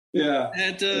flag? Yeah.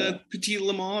 At Petit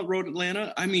Le Mans, Road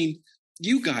Atlanta. I mean,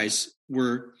 you guys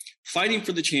were fighting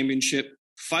for the championship,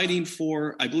 fighting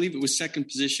for, I believe it was second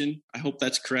position. I hope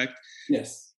that's correct.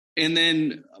 Yes. And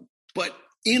then, but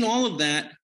in all of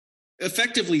that,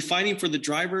 effectively fighting for the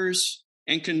drivers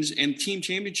and team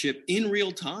championship in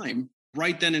real time,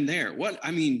 right then and there.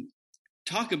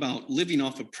 Talk about living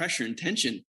off of pressure and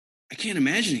tension. I can't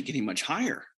imagine it getting much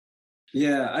higher.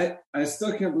 Yeah, I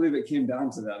still can't believe it came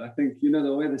down to that. I think,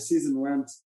 the way the season went,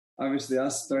 obviously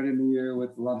us starting the year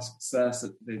with a lot of success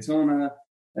at Daytona,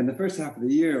 and the first half of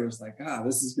the year was like,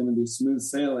 this is going to be smooth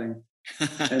sailing.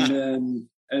 and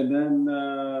then,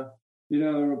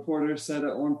 a reporter said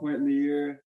at one point in the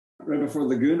year, right before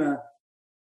Laguna,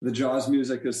 the Jaws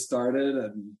music has started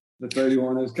and the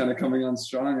 31 is kind of coming on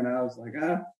strong. And I was like,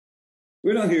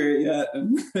 we don't hear it yet.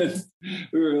 And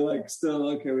we were like, still,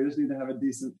 okay, we just need to have a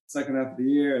decent second half of the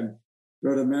year. And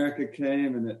Road America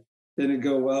came and it didn't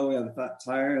go well. We had a flat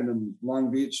tire. And then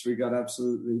Long Beach, we got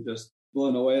absolutely just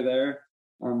blown away there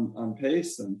on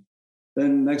pace. And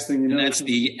then next thing you know. And that's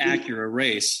the Acura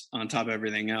race on top of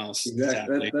everything else.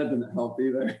 Exactly. That didn't help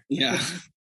either. Yeah.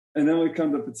 And then we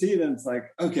come to Petit and it's like,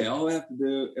 okay, all we have to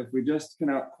do, if we just can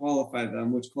out-qualify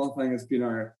them, which qualifying has been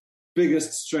our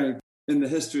biggest strength in the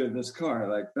history of this car.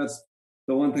 Like, that's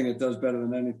the one thing it does better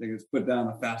than anything is put down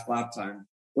a fast lap time.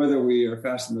 Whether we are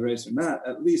fast in the race or not,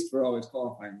 at least we're always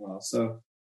qualifying well. So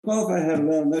qualify ahead of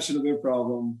them, that shouldn't be a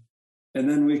problem. And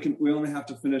then we only have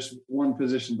to finish one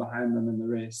position behind them in the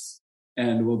race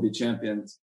and we'll be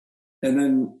champions. And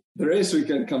then the race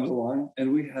weekend comes along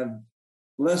and we have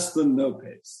less than no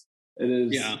pace. It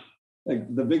is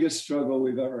like the biggest struggle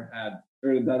we've ever had,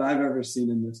 or that I've ever seen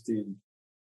in this team.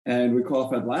 And we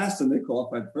qualified last and they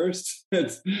qualified first.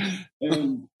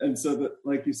 and so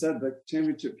like you said, the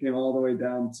championship came all the way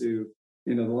down to,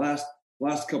 the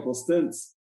last couple of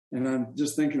stints. And I'm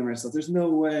just thinking to myself, there's no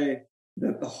way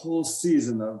that the whole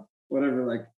season of whatever,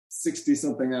 like 60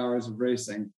 something hours of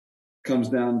racing comes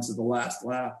down to the last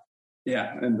lap.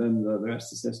 Yeah. And then the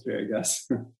rest is history, I guess.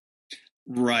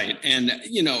 Right. And,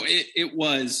 it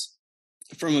was,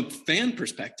 from a fan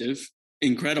perspective,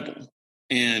 incredible.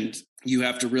 And you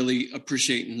have to really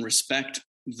appreciate and respect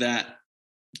that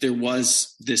there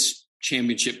was this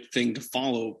championship thing to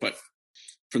follow. But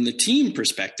from the team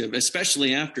perspective,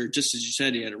 especially after, just as you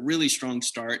said, he had a really strong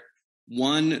start,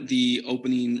 won the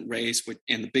opening race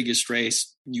and the biggest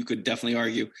race, you could definitely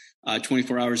argue,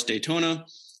 24 Hours Daytona.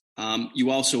 You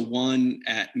also won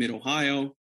at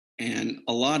Mid-Ohio, and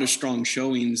a lot of strong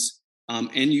showings.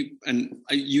 And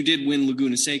you did win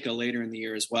Laguna Seca later in the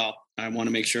year as well. I want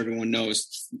to make sure everyone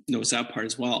knows that part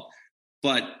as well.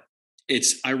 But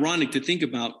it's ironic to think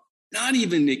about not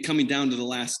even it coming down to the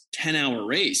last 10-hour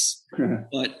race,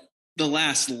 but the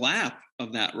last lap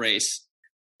of that race.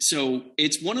 So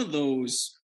it's one of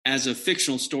those, as a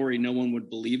fictional story, no one would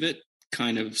believe it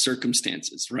kind of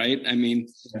circumstances, right? I mean,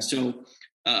 so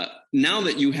now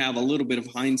that you have a little bit of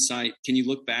hindsight, can you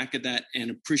look back at that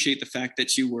and appreciate the fact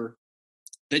that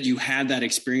you had that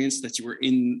experience, that you were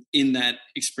in that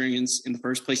experience in the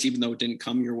first place, even though it didn't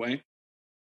come your way?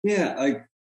 Yeah,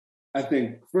 I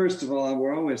think, first of all,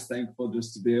 we're always thankful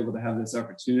just to be able to have this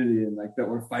opportunity and that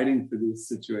we're fighting for these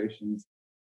situations.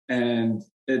 And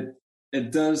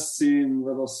it does seem a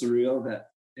little surreal that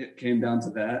it came down to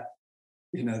that.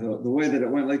 The way that it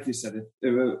went, like you said,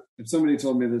 if somebody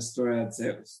told me this story, I'd say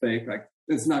it was fake.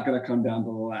 It's not going to come down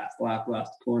to the last lap,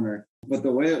 last corner. But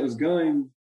the way it was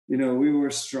going, we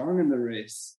were strong in the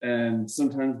race. And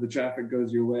sometimes the traffic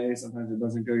goes your way, sometimes it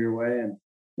doesn't go your way. And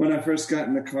when I first got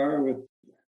in the car with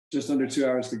just under 2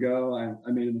 hours to go,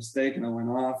 I made a mistake and I went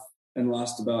off and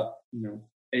lost about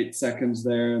 8 seconds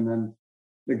there. And then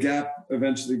the gap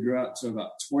eventually grew out to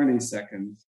about 20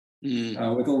 seconds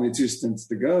with only 2 stints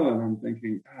to go. And I'm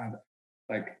thinking, God,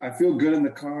 I feel good in the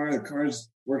car's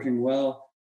working well.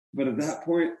 But at that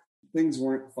point, things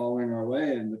weren't falling our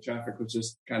way and the traffic was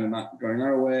just kind of not going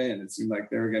our way. And it seemed like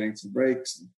they were getting some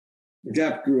breaks. And the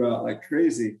gap grew out like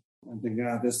crazy. I'm thinking,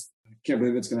 I can't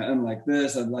believe it's going to end like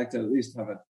this. I'd like to at least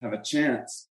have a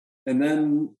chance. And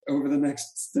then over the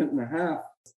next stint and a half,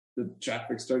 the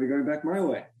traffic started going back my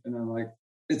way. And I'm like,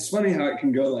 it's funny how it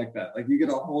can go like that. You get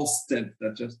a whole stint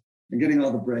that just, and getting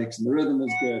all the breaks and the rhythm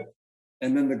is good.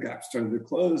 And then the gap started to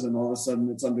close and all of a sudden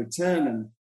it's under 10 and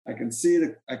I can see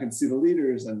the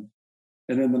leaders and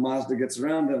then the Mazda gets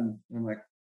around him. And I'm like,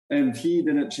 and he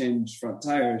didn't change front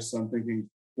tires. So I'm thinking,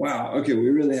 wow, okay, we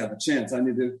really have a chance. I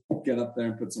need to get up there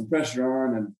and put some pressure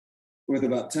on. And with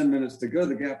about 10 minutes to go,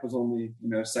 the gap was only,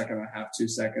 a second and a half, 2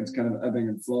 seconds, kind of ebbing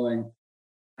and flowing.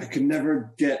 I could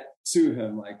never get to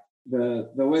him. The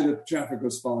way the traffic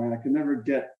was falling, I could never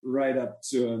get right up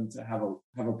to him to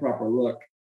have a proper look.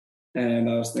 And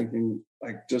I was thinking,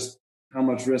 just how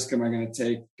much risk am I going to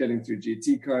take getting through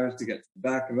GT cars to get to the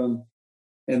back of him?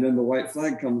 And then the white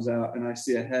flag comes out and I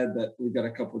see ahead that we've got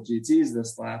a couple GTs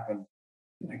this lap and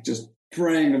just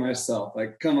praying to myself,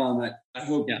 come on, I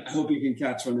hope he can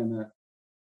catch one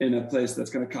in a place that's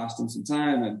going to cost him some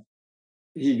time. And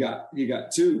he got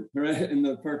 2 right in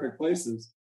the perfect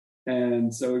places.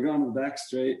 And so we go on the back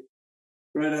straight,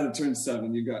 right out of turn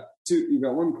 7. You got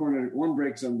 1 corner, 1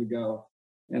 brake zone to go.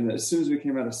 And as soon as we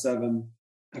came out of 7,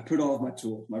 I put all of my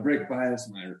tools, my brake bias,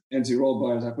 my anti-roll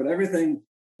bars, I put everything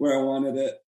where I wanted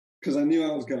it because I knew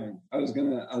I was going. I was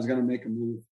gonna make a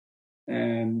move.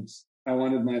 And I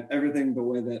wanted everything the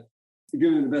way that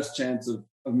give me the best chance of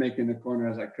making the corner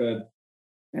as I could.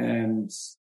 And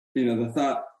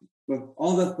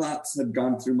all the thoughts had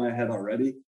gone through my head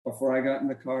already before I got in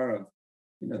the car of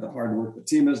the hard work the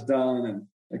team has done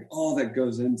and all that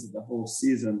goes into the whole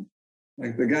season.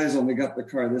 The guys only got the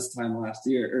car this time last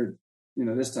year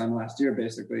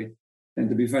basically, and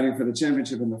to be fighting for the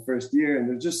championship in the first year. And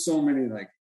there's just so many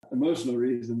emotional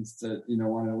reasons to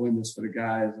want to win this for the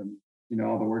guys and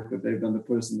all the work that they've done to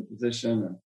put us in the position.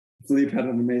 And Philippe had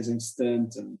an amazing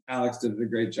stint and Alex did a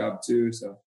great job too.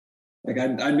 So I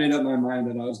made up my mind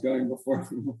that I was going before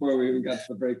we even got to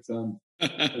the brake zone.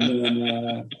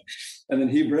 And then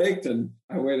he braked and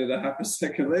I waited a half a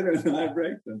second later and then I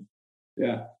braked and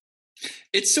yeah.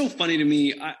 It's so funny to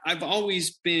me. I've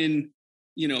always been,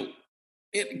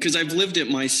 because I've lived it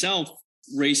myself,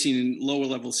 racing in lower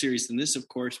level series than this, of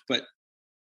course, but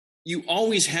you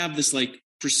always have this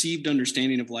perceived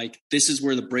understanding of this is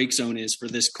where the brake zone is for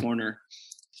this corner.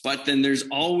 But then there's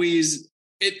always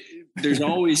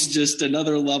just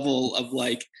another level of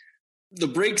the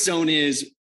brake zone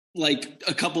is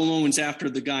a couple moments after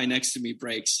the guy next to me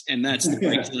brakes, and that's the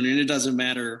brake zone, and it doesn't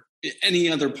matter. Any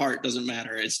other part doesn't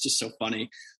matter. It's just so funny.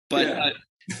 But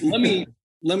let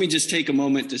me just take a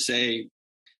moment to say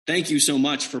thank you so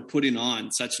much for putting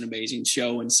on such an amazing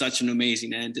show and such an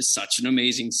amazing end to such an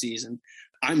amazing season.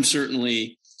 I'm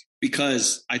certainly,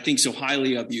 because I think so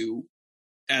highly of you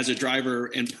as a driver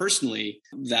and personally,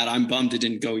 that I'm bummed it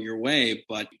didn't go your way,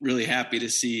 but really happy to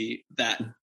see that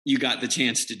you got the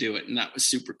chance to do it. And that was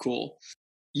super cool.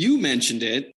 You mentioned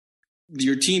it.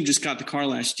 Your team just got the car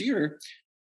last year.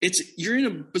 You're in a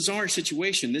bizarre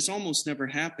situation. This almost never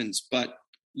happens, but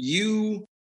you,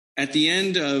 at the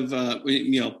end of,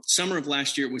 summer of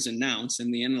last year, it was announced,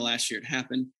 and the end of last year it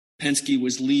happened. Penske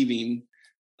was leaving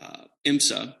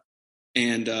IMSA,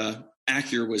 and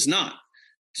Acura was not.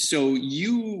 So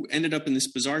you ended up in this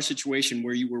bizarre situation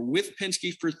where you were with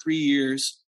Penske for 3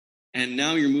 years, and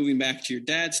now you're moving back to your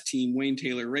dad's team, Wayne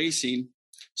Taylor Racing.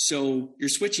 So you're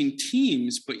switching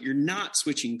teams, but you're not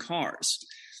switching cars,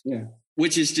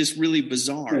 which is just really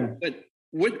bizarre. Yeah. But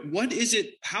what is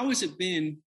it? How has it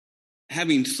been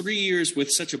having 3 years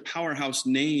with such a powerhouse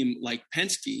name like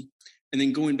Penske, and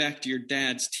then going back to your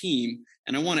dad's team?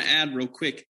 And I want to add real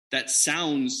quick, that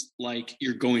sounds like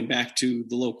you're going back to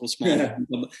the local small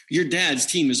club. Your dad's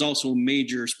team is also a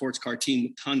major sports car team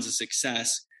with tons of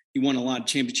success. He won a lot of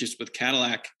championships with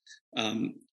Cadillac,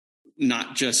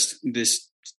 not just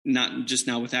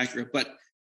now with Acura. But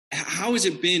how has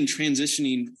it been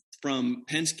transitioning from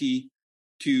Penske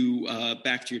to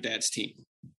back to your dad's team?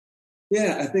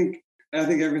 Yeah, I think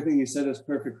everything you said is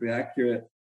perfectly accurate.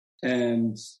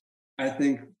 And I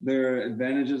think there are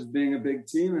advantages of being a big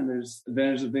team and there's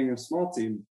advantages of being a small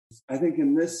team. I think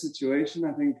in this situation,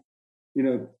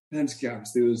 Penske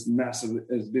obviously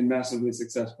has been massively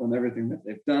successful in everything that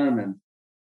they've done. And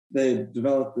they've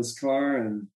developed this car,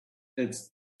 and it's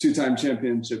 2-time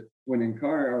championship winning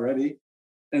car already.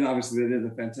 And obviously they did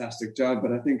a fantastic job.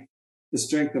 But I think the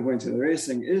strength of Wayne Taylor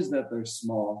Racing is that they're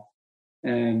small.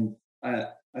 And I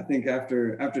think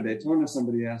after Daytona,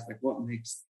 somebody asked, like, what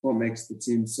makes the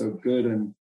team so good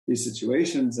in these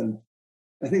situations? And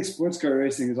I think sports car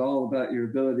racing is all about your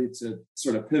ability to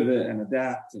sort of pivot and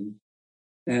adapt.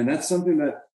 And that's something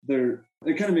that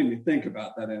it kind of made me think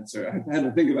about that answer. I had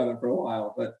to think about it for a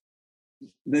while, but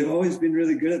they've always been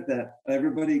really good at that.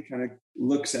 Everybody kind of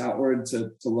looks outward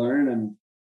to learn and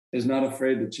is not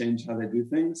afraid to change how they do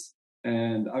things.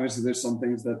 And obviously there's some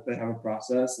things that they have a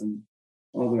process and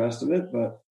all the rest of it,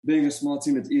 but being a small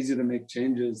team, it's easy to make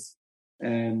changes.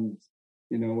 And,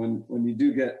 when you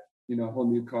do get, a whole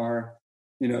new car,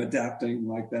 adapting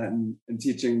like that and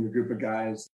teaching a group of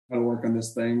guys how to work on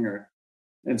this thing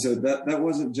and so that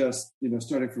wasn't just,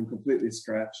 starting from completely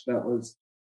scratch. That was,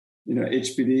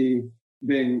 HPD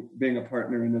being a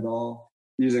partner in it all,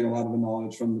 using a lot of the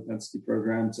knowledge from the Penske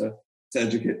program to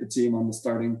educate the team on the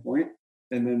starting point.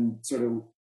 And then sort of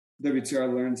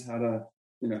WTR learns how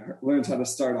to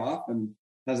start off and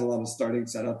has a lot of starting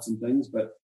setups and things,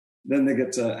 but then they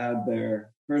get to add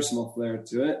their personal flair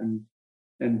to it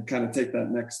and kind of take that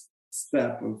next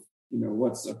step of,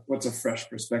 what's a fresh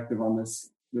perspective on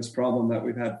this problem that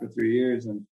we've had for 3 years.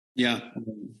 And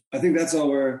I think that's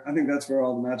where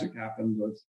all the magic happened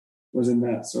was in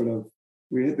that sort of,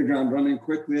 we hit the ground running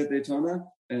quickly at Daytona,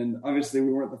 and obviously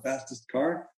we weren't the fastest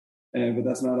car, but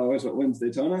that's not always what wins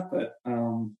Daytona. But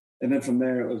and then from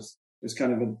there it was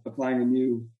kind of applying a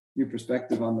new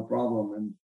perspective on the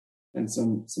problem and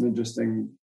some interesting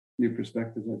new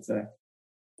perspectives, I'd say.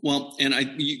 Well, and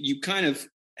you kind of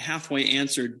halfway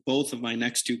answered both of my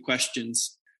next two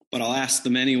questions, but I'll ask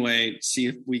them anyway, see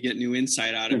if we get new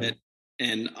insight out of it.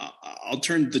 And I'll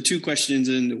turn the two questions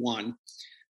into one.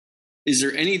 Is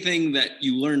there anything that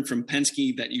you learned from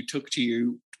Penske that you took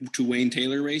to Wayne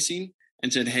Taylor Racing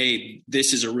and said, hey,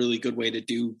 this is a really good way to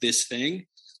do this thing?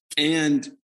 And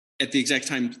at the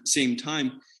exact same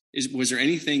time, was there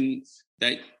anything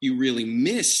that you really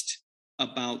missed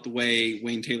about the way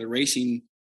Wayne Taylor Racing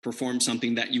performed,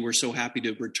 something that you were so happy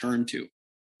to return to?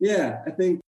 Yeah, I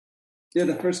think,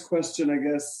 the first question, I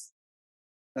guess,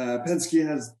 Penske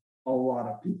has a lot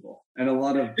of people and a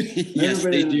lot of yes,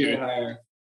 they do.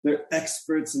 They're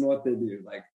experts in what they do.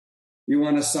 Like, you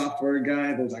want a software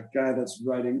guy, there's a guy that's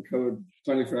writing code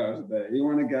 24 hours a day. You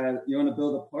want to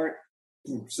build a part,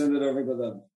 send it over to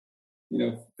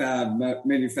the fab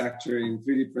manufacturing,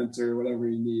 3D printer, whatever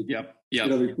you need. Yep.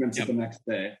 It'll be printed the next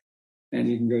day, and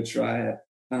you can go try it.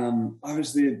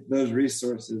 Obviously, those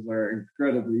resources are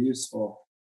incredibly useful,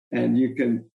 and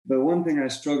the one thing I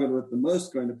struggled with the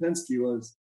most going to Penske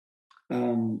was,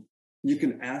 you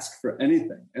can ask for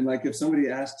anything, and like if somebody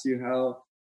asks you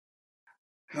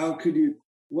what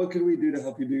could we do to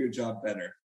help you do your job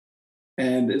better,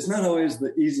 and it's not always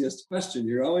the easiest question.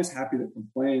 You're always happy to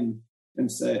complain and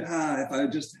say, if I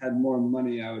just had more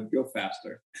money, I would go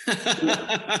faster.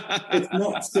 It's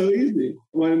not so easy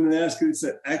when they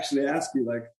actually ask you,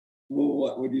 like, well,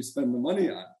 what would you spend the money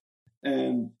on?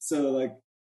 And so, like,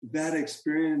 that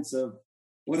experience of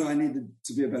what do I need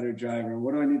to be a better driver? And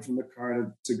what do I need from the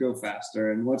car to go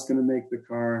faster? And what's going to make the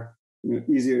car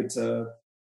easier to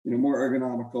more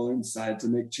ergonomical inside to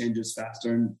make changes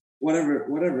faster, and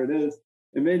whatever it is,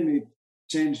 it made me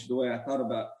change the way I thought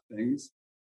about things,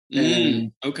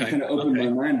 and kind of opened my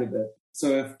mind a bit. So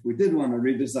if we did want to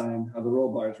redesign how the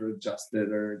roll bars were adjusted,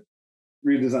 or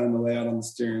redesign the layout on the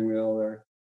steering wheel, or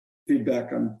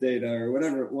feedback on data, or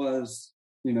whatever it was,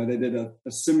 they did a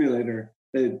simulator.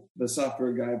 The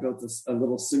software guy built a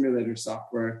little simulator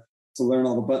software to learn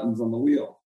all the buttons on the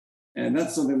wheel. And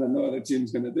that's something that no other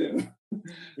team's going to do.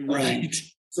 Right.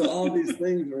 So all these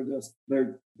things were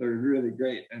they're really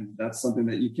great. And that's something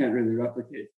that you can't really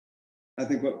replicate. I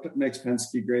think what makes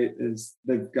Penske great is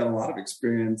they've got a lot of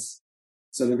experience.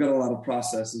 So they've got a lot of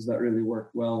processes that really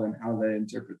work well in how they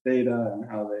interpret data and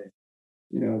how they,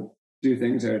 do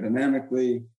things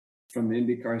aerodynamically from the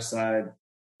IndyCar side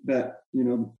that,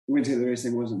 Wayne Taylor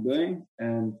Racing wasn't doing.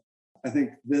 And I think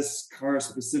this car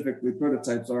specifically,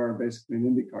 prototypes are basically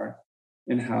an IndyCar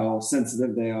in how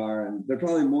sensitive they are. And they're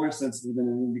probably more sensitive than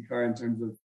an IndyCar in terms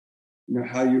of,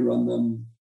 how you run them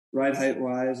ride height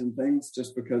wise and things,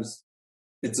 just because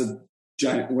it's a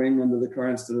giant wing under the car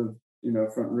instead of,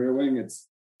 front and rear wing. It's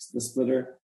the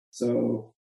splitter.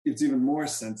 So it's even more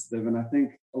sensitive. And I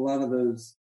think a lot of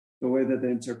those, the way that they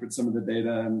interpret some of the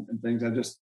data and things,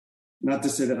 not to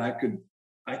say that I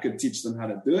could teach them how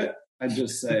to do it. I'd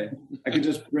just say, I could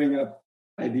just bring up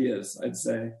ideas. I'd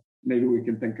say, maybe we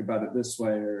can think about it this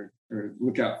way, or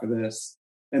look out for this.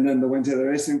 And then the Wayne Taylor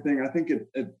Racing thing, I think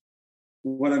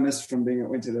what I missed from being at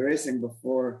Wayne Taylor Racing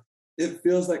before, it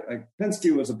feels like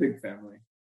Penske was a big family.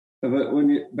 But when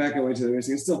you're back at Wayne Taylor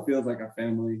Racing, it still feels like a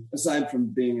family, aside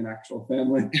from being an actual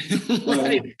family.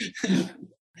 Right.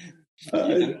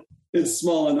 It's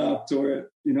small enough to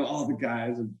where, all the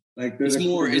guys, and it's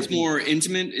more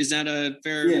intimate. Is that a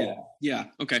fair? Yeah.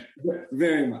 Okay.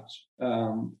 Very much,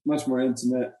 much more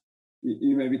intimate.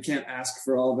 You maybe can't ask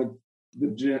for all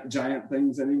the giant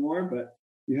things anymore, but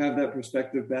you have that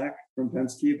perspective back from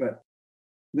Penske. But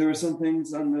there were some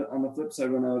things on the flip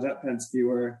side when I was at Penske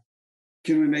where,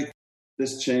 can we make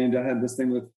this change? I had this thing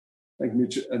with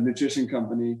a nutrition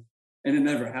company, and it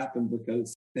never happened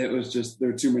because it was just, there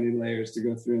were too many layers to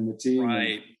go through in the team.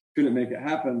 Right. Couldn't make it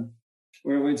happen.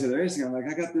 Where I went to the racing, I'm like,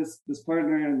 I got this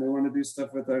partner, and they want to do stuff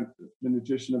with the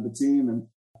nutrition of the team, and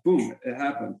boom, it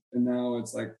happened. And now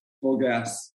it's like full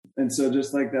gas. And so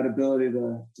just like that ability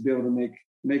to be able to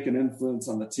make an influence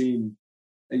on the team,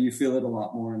 and you feel it a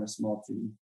lot more in a small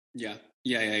team. Yeah.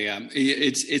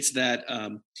 It's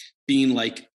that being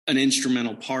like an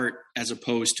instrumental part as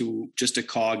opposed to just a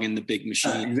cog in the big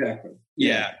machine. Exactly.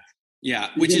 Yeah.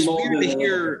 Which is weird to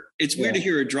hear. It's weird to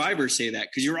hear a driver say that,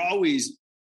 because you're always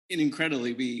an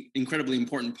incredibly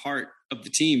important part of the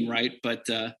team, right? But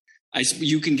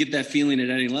you can get that feeling at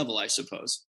any level, I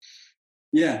suppose.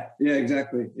 Yeah,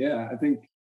 exactly. Yeah, I think,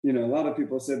 a lot of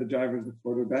people say the driver's the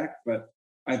quarterback, but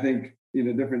I think,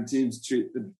 different teams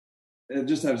it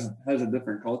just has a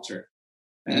different culture.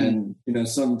 And,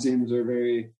 some teams are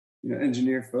very,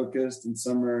 engineer focused, and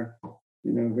some are,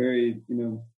 very,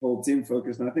 whole team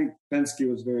focused. And I think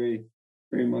Penske was very,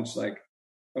 very much like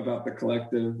about the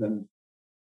collective, and,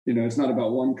 it's not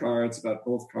about one car, it's about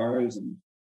both cars, and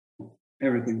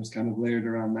everything was kind of layered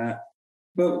around that.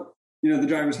 But, the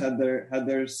drivers had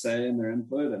their say and their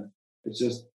input, and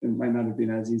it might not have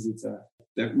been as easy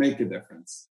to make a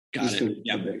difference. Got it.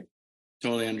 Yeah.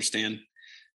 Totally understand.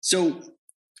 So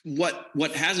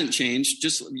what hasn't changed,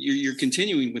 just you're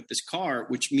continuing with this car,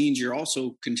 which means you're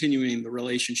also continuing the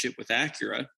relationship with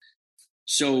Acura.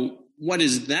 So what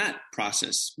is that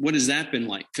process? What has that been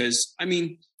like? Because,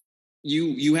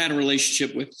 you had a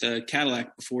relationship with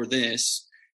Cadillac before this.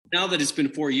 Now that it's been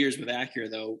 4 years with Acura,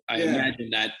 though, I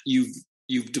imagine that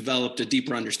you've developed a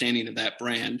deeper understanding of that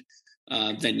brand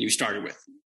than you started with.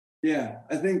 Yeah,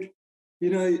 I think,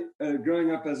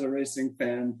 growing up as a racing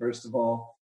fan, first of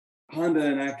all, Honda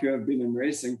and Acura have been in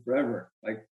racing forever.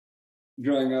 Like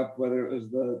growing up, whether it was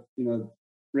the,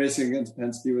 racing against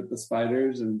Penske with the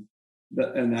Spiders and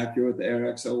Acura with the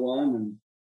Air X01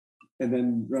 and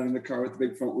then running the car with the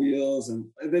big front wheels. And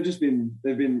they've been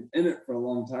in it for a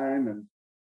long time.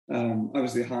 And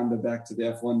obviously Honda back to the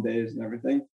F1 days and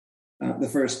everything, the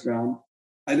first round.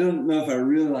 I don't know if I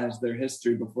realized their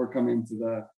history before coming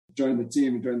to join the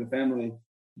team and join the family,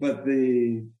 but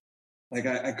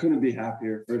I couldn't be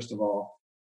happier, first of all.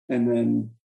 And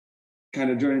then kind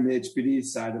of joining the HPD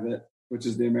side of it, which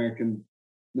is the American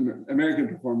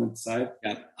performance side.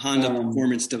 Yeah. Honda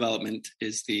Performance Development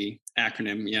is the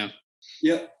acronym. Yeah.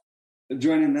 Yep.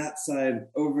 Joining that side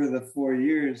over the 4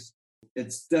 years,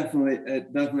 it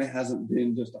definitely hasn't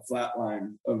been just a flat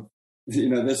line of,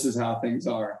 this is how things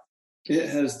are. It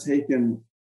has taken,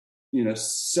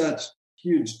 such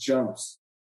huge jumps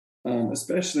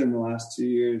especially in the last 2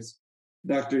 years.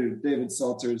 Dr. David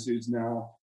Salters, who's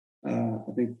now,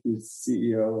 I think he's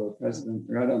CEO or president,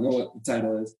 or I don't know what the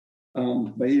title is,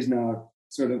 but he's now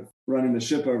sort of running the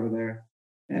ship over there.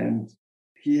 And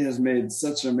he has made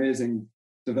such amazing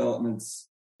developments.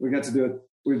 We've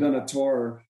done a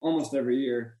tour almost every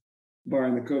year,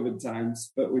 barring the COVID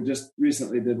times, but we just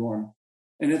recently did one.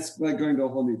 And it's like going to a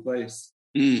whole new place.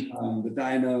 The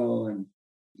dyno and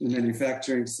the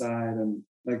manufacturing side, and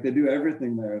like they do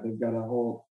everything there. They've got a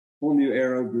whole new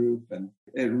aero group, and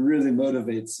it really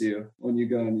motivates you when you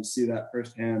go and you see that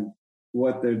firsthand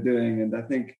what they're doing. And I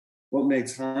think what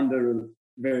makes Honda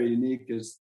very unique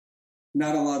is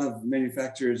not a lot of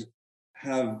manufacturers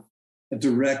have a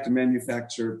direct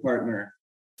manufacturer partner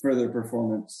for their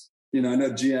performance. I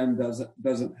know GM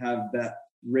doesn't have that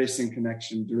racing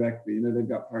connection directly. They've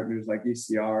got partners like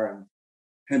ECR and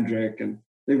Hendrick, and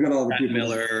they've got all the Brad people.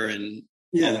 Miller and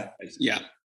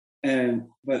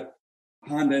But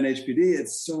Honda and HPD,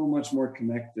 it's so much more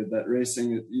connected that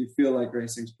racing, you feel like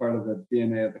racing's part of the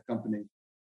DNA of the company.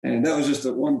 And that was just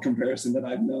one comparison that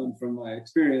I've known from my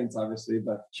experience, obviously.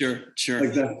 But sure.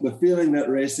 Like the feeling that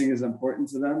racing is important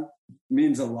to them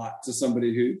means a lot to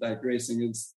somebody who like racing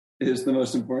is the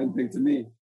most important thing to me.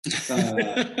 So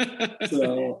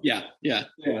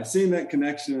seeing that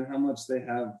connection and how much they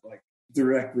have like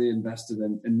directly invested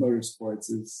in motorsports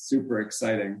is super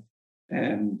exciting.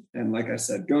 And like I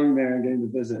said, going there and getting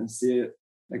to visit and see it,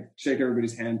 like shake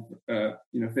everybody's hand,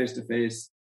 face to face,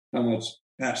 how much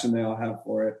passion they all have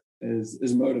for it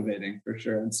is motivating for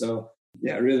sure. And so,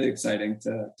 really exciting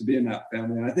to be in that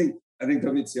family. And I think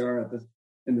WTR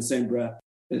in the same breath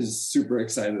is super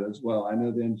excited as well. I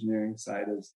know the engineering side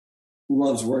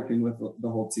loves working with the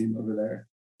whole team over there.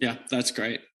 Yeah, that's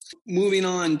great. Moving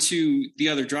on to the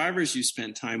other drivers you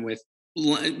spent time with,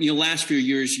 last few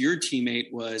years, your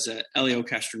teammate was Helio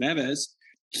Castroneves.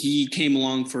 He came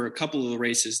along for a couple of the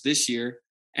races this year,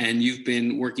 and you've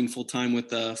been working full time with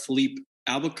Filipe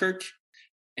Albuquerque.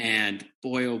 And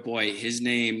boy, oh boy, his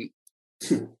name,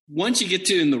 once you get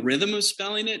to in the rhythm of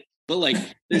spelling it, but like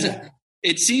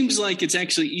it seems like it's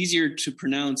actually easier to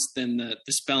pronounce than the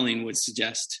spelling would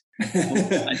suggest.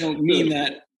 I don't mean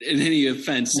that in any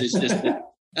offense. It's just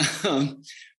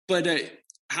but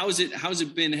how's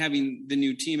it been having the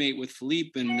new teammate with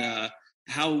Filipe, and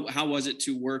how was it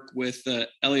to work with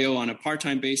Helio on a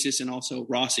part-time basis and also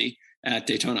Rossi at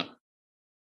Daytona?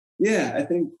 Yeah, I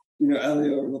think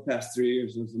Helio over the past 3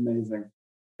 years was amazing.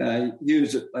 He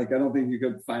was like, I don't think you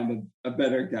could find a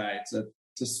better guy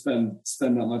to spend that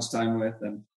much time with,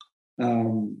 and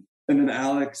then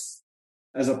Alex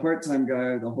as a part-time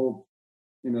guy, the whole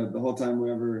time we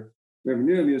ever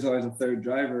knew him, he was always a third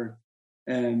driver,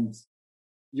 and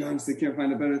you honestly can't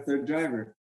find a better third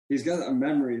driver. He's got a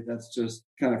memory that's just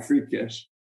kind of freakish.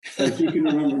 Like he can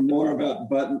remember more about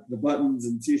the buttons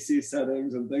and TC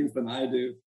settings and things than I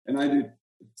do, and I do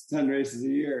 10 races a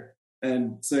year.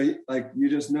 And so you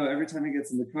just know every time he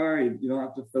gets in the car, you don't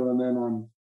have to fill him in on,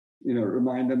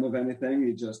 remind him of anything.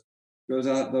 He just goes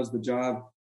out, does the job.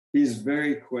 He's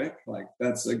very quick, like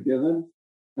that's a given.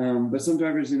 But some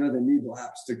drivers, they need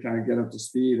laps to kind of get up to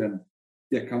speed and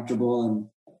get comfortable. And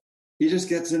he just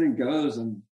gets in and goes.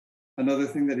 And another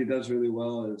thing that he does really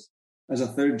well is, as a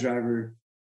third driver,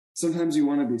 sometimes you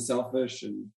want to be selfish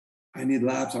and I need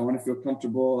laps. I want to feel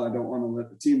comfortable. I don't want to let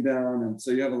the team down. And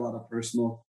so you have a lot of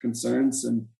personal concerns,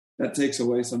 and that takes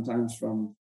away sometimes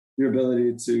from your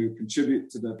ability to contribute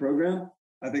to the program.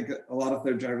 I think a lot of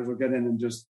third drivers will get in and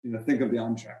just, think of the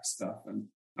on-track stuff. And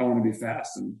I want to be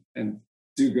fast and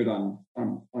do good on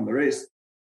the race.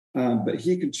 But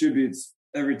he contributes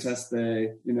every test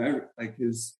day,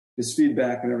 his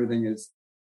feedback and everything is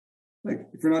like,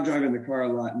 if you're not driving the car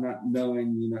a lot, not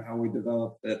knowing, how we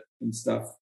develop it and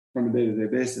stuff from a day-to-day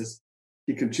basis,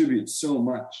 he contributes so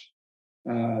much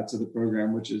to the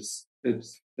program, which is,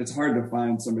 it's hard to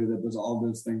find somebody that does all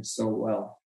those things so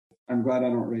well. I'm glad I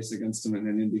don't race against him in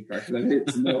an IndyCar, because I hate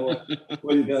to know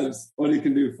what he does, what he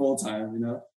can do full time,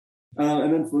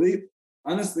 And then Filipe,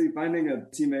 honestly, finding a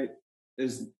teammate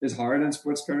is hard in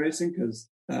sports car racing, because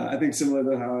I think similar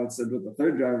to how I said with the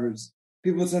third drivers,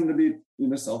 people tend to be,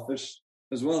 selfish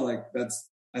as well. Like that's,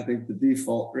 I think the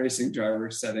default racing driver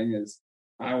setting is,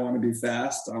 I want to be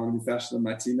fast. I want to be faster than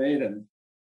my teammate, and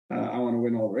I want to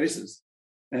win all the races.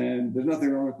 And there's nothing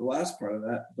wrong with the last part of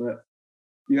that, but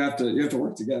you have to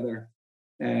work together.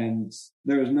 And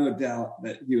there was no doubt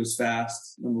that he was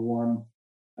fast. Number one,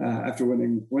 after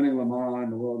winning Le Mans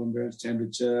and the World Endurance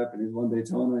Championship, and he's won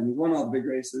Daytona, and he's won all the big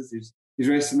races. He's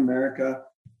raced in America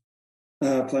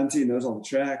plenty, knows all the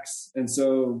tracks, and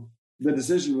so the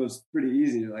decision was pretty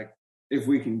easy. Like, if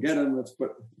we can get him, let's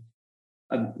put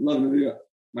I'd love him to be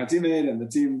my teammate, and the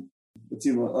team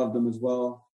loved him as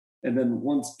well. And then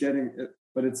once getting it,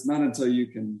 but it's not until you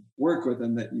can work with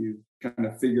them that you kind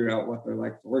of figure out what they're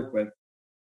like to work with.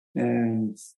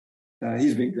 And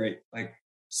he's been great, like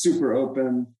super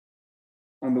open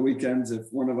on the weekends. If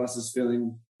one of us is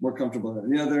feeling more comfortable than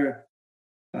the other,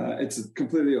 it's a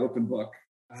completely open book.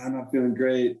 I'm not feeling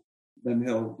great, then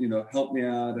he'll, help me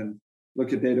out and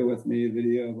look at data with me,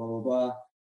 video, blah, blah, blah.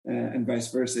 And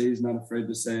vice versa. He's not afraid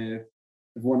to say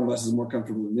if one of us is more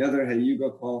comfortable than the other, hey, you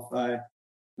go qualify.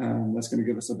 That's going to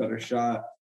give us a better shot.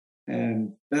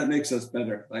 And that makes us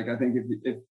better. Like, I think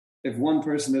if one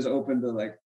person is open to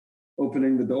like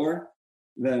opening the door,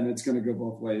 then it's going to go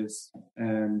both ways.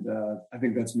 And I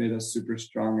think that's made us super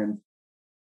strong. And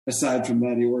aside from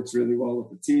that, he works really well with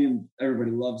the team.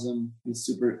 Everybody loves him. He's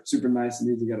super, super nice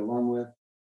and easy to get along with.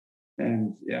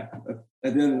 And yeah,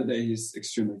 at the end of the day, he's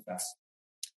extremely fast.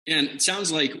 And it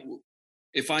sounds like,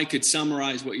 if I could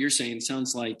summarize what you're saying, it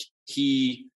sounds like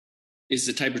he is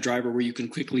the type of driver where you can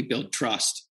quickly build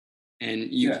trust,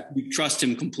 and you trust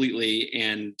him completely,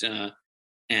 and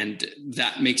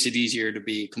that makes it easier to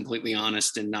be completely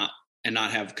honest and not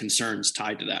have concerns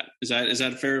tied to that. Is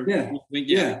that fair? Yeah.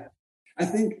 I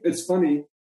think it's funny.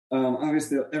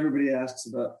 Obviously, everybody asks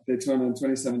about Daytona in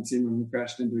 2017 when we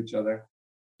crashed into each other,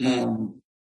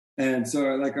 and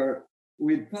so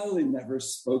we'd probably never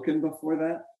spoken before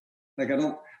that. I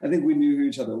think we knew who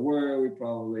each other were. We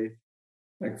probably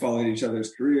followed each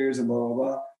other's careers and blah, blah,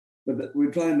 blah. But we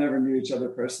probably never knew each other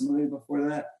personally before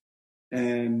that.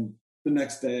 And the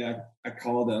next day I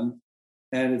called him,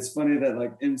 and it's funny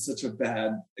that in such a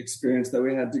bad experience that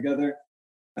we had together,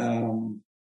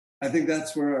 I think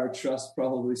that's where our trust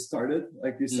probably started.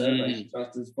 Like you said,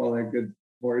 trust is probably a good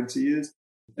word to use.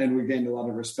 And we gained a lot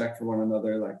of respect for one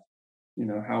another,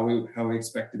 how we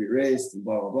expect to be raced and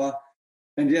blah, blah, blah.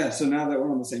 And yeah, so now that we're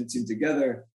on the same team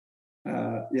together,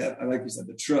 like you said,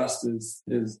 the trust is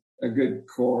a good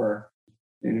core,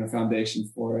 foundation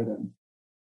for it.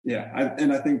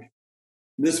 And I think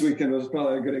this weekend was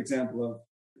probably a good example of,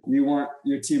 you want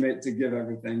your teammate to give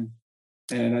everything.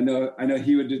 And I know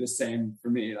he would do the same for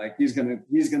me. Like he's gonna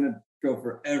go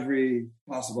for every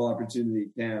possible opportunity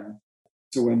he can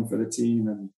to win for the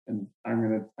team, and I'm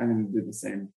gonna do the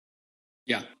same.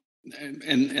 Yeah.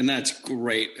 And that's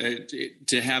great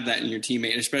to have that in your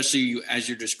teammate, especially as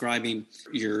you're describing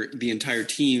the entire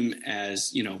team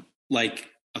as, like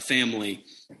a family.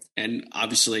 And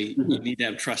obviously you need to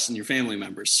have trust in your family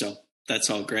members. So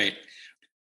that's all great.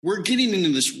 We're getting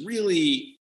into this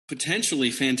really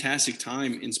potentially fantastic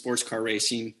time in sports car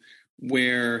racing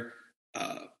where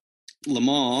Le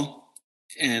Mans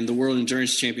and the World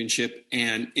Endurance Championship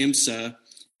and IMSA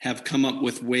have come up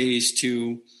with ways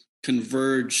to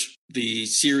converge the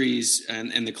series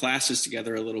and the classes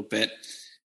together a little bit.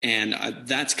 And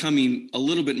that's coming a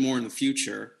little bit more in the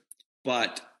future.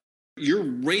 But you're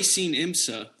racing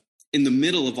IMSA in the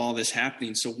middle of all this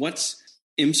happening. So what's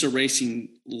IMSA racing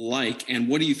like? And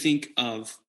what do you think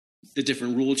of the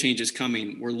different rule changes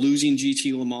coming? We're losing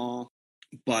GT Le Mans,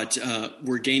 but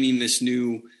we're gaining this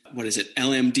new,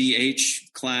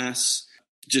 LMDH class.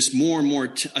 Just more and more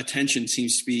attention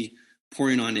seems to be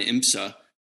pouring on to IMSA.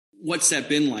 What's that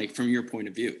been like from your point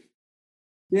of view?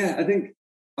 Yeah, I think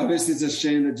obviously it's a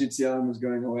shame that GTLM was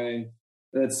going away.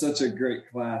 That's such a great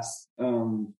class.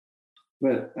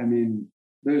 But I mean,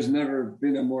 there's never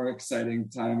been a more exciting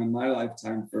time in my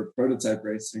lifetime for prototype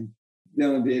racing. The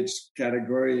LMDH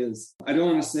category is, I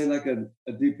don't want to say like a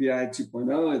DPI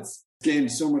 2.0. It's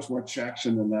gained so much more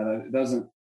traction than that. It doesn't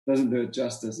do it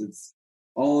justice. It's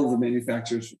all of the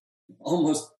manufacturers,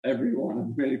 almost every one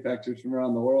of the manufacturers from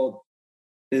around the world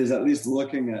is at least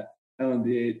looking at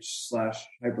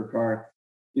LMDH/hypercar.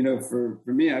 For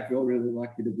me, I feel really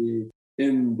lucky to be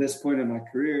in this point in my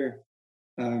career,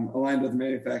 aligned with a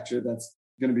manufacturer that's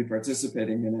going to be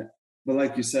participating in it. But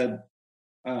like you said,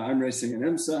 I'm racing in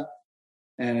IMSA,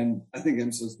 and I think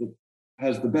IMSA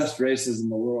has the best races in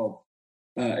the world,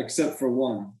 except for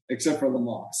Le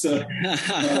Mans. So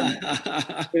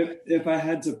if I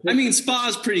had to pick,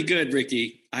 Spa's pretty good,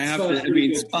 Ricky.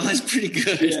 Spa's pretty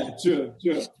good. Yeah, true.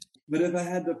 But if I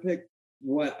had to pick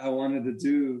what I wanted to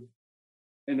do,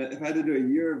 and if I had to do a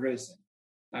year of racing,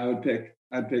 I'd pick,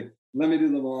 let me do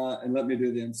Le Mans and let me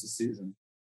do the IMSA season.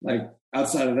 Like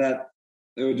outside of that,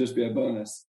 it would just be a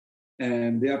bonus.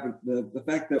 And the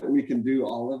fact that we can do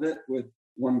all of it with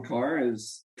one car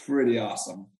is pretty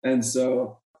awesome. And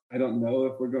so I don't know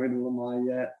if we're going to Le Mans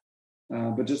yet,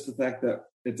 but just the fact that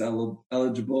it's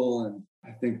eligible, and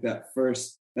I think that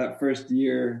first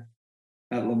year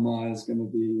at Le Mans is going to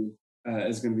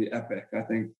be epic. I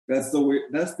think that's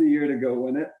the year to go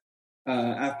win it.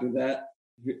 After that,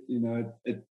 who knows?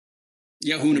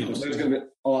 There's going to be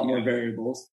a lot more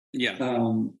variables. Yeah.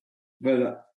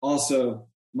 But also,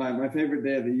 my favorite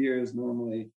day of the year is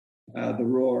normally the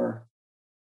Roar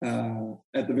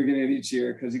at the beginning of each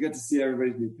year, because you get to see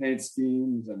everybody's new paint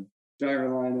schemes and driver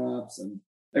lineups, and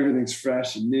everything's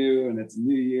fresh and new, and it's a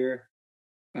new year.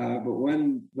 But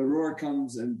when the Roar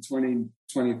comes in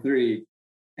 2023,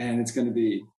 and it's going to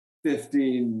be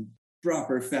 15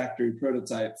 proper factory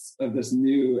prototypes of this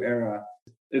new era,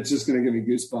 it's just going to give me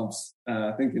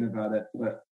goosebumps thinking about it.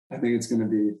 But I think it's going to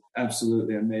be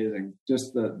absolutely amazing.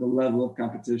 Just the level of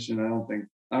competition. I don't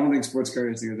think sports car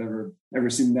racing has ever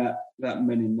seen that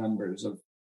many numbers of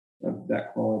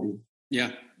that quality.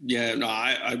 Yeah. No,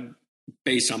 I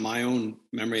based on my own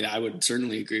memory, I would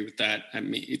certainly agree with that. I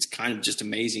mean, it's kind of just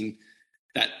amazing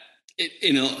that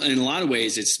in a lot of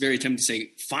ways, it's very tempting to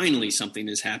say finally something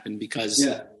has happened, because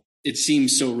it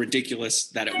seems so ridiculous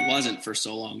that it wasn't for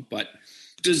so long. But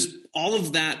does all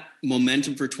of that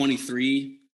momentum for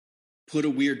 23 put a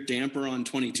weird damper on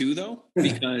 22 though?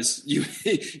 Because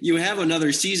you have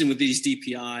another season with these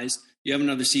DPIs, you have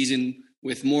another season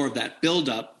with more of that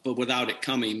buildup, but without it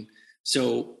coming.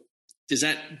 So does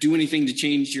that do anything to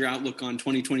change your outlook on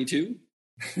 2022?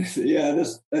 Yeah,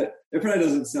 it probably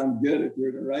doesn't sound good if you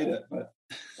were to write it, but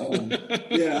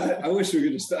I wish we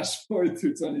could just fast forward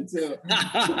through 22.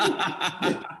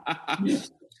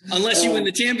 Unless you win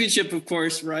the championship, of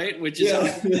course, right? Which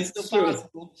is still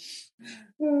possible.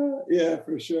 Yeah,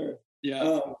 for sure.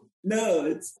 Yeah.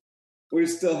 No, we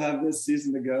still have this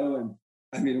season to go, and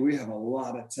I mean, we have a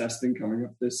lot of testing coming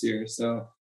up this year. So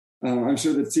I'm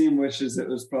sure the team wishes it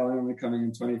was probably only coming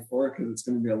in 24, because it's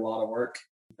going to be a lot of work.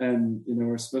 And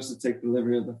we're supposed to take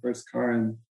delivery of the first car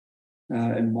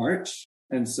in March,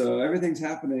 and so everything's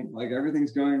happening. Like,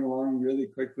 everything's going along really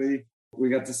quickly. We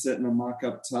got to sit in a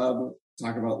mock-up tub,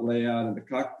 talk about layout in the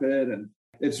cockpit, and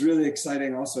it's really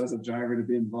exciting also as a driver to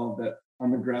be involved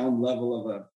on the ground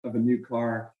level of a new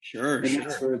car. Sure.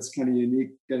 That's where it's kind of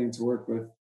unique getting to work with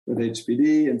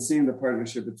HPD and seeing the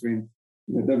partnership between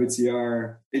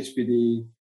WTR, HPD,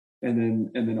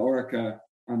 and then Orica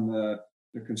on the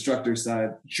constructor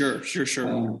side. Sure.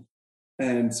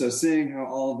 And so seeing how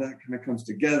all of that kind of comes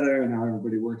together and how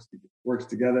everybody works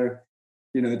together,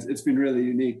 it's been really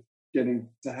unique getting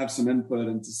to have some input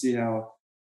and to see how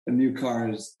a new car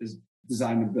is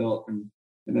designed and built, and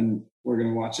then we're going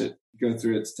to watch it go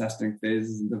through its testing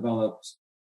phases and develop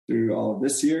through all of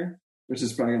this year, which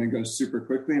is probably going to go super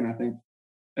quickly. And I think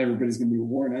everybody's going to be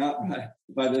worn out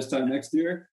by this time next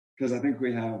year, because I think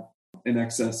we have in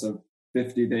excess of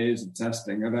 50 days of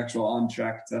testing, of actual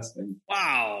on-track testing.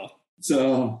 Wow.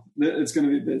 So it's going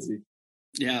to be busy.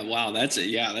 Yeah. Wow. That's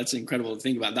incredible to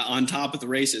think about that on top of the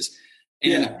races.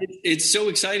 And it's so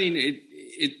exciting. It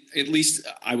at least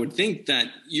I would think that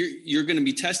you're going to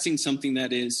be testing something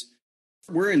that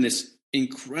we're in this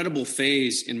incredible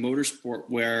phase in motorsport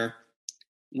where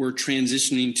we're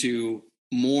transitioning to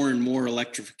more and more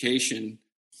electrification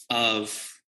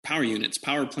of power units,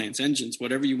 power plants, engines,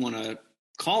 whatever you want to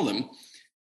call them.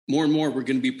 More and more, we're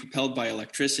going to be propelled by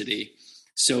electricity.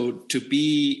 So to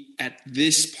be at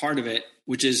this part of it,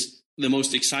 which is the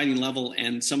most exciting level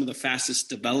and some of the fastest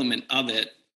development of it,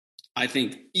 I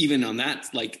think even on that,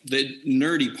 like, the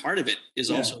nerdy part of it is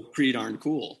also pretty darn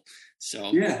cool. So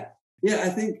I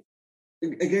think,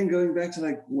 again, going back to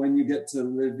like when you get to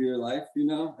live your life,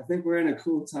 I think we're in a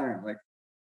cool time. Like,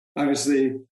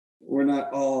 obviously we're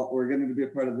going to be a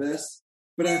part of this,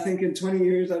 but I think in 20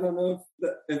 years, I don't know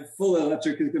if full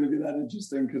electric is going to be that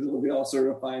interesting, because it'll be also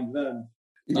refined then.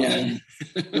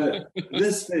 But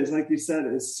this phase, like you said,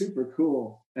 is super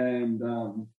cool. And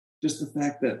just the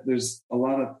fact that there's a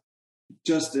lot of,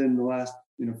 just in the last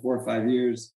 4 or 5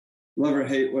 years, love or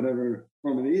hate whatever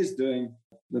Formula E is doing,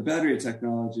 the battery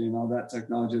technology and all that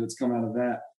technology that's come out of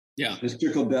that has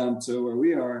trickled down to where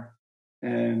we are.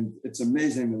 And it's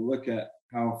amazing to look at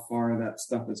how far that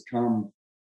stuff has come.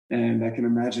 And I can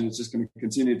imagine it's just going to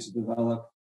continue to develop.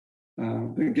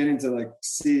 But getting to like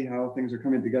see how things are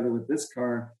coming together with this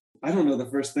car, I don't know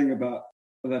the first thing about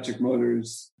electric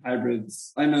motors,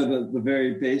 hybrids. I know the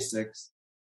very basics,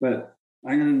 but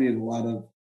I'm going to need a lot of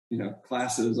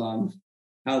classes on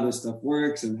how this stuff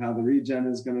works and how the regen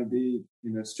is going to be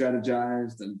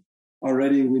strategized. And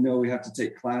already we know we have to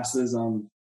take classes on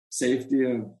safety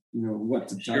of what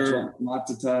to touch, what not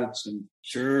to touch, and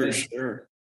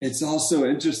it's all so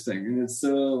interesting, and it's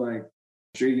so like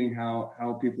intriguing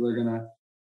how people are going to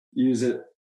use it.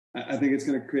 I think it's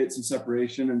going to create some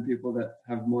separation in people that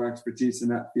have more expertise in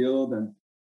that field. And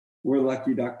we're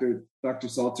lucky. Dr.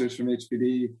 Salters from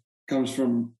HPD comes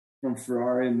from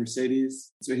Ferrari and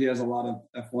Mercedes, so he has a lot of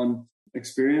F1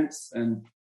 experience, and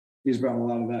he's brought a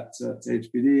lot of that to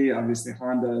HPD. Obviously,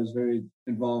 Honda is very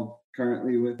involved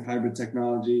currently with hybrid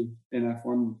technology in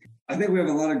F1. I think we have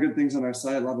a lot of good things on our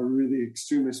side, a lot of really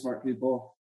extremely smart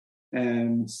people,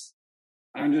 and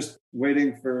I'm just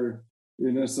waiting for,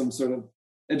 some sort of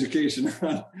education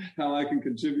on how I can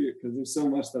contribute, because there's so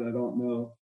much that I don't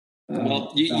know.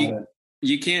 Well,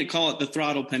 you can't call it the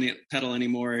throttle pedal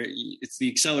anymore. It's the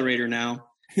accelerator now,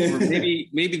 or maybe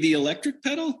the electric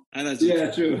pedal. Yeah,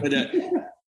 true. But,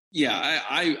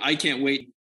 I can't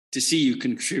wait to see you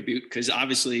contribute, because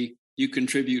obviously you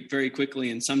contribute very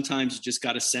quickly, and sometimes you just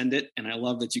got to send it. And I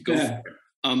love that you go for it.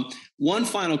 One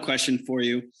final question for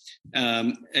you.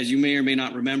 As you may or may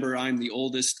not remember, I'm the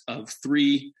oldest of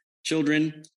 3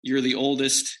 children. You're the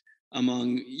oldest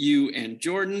among you and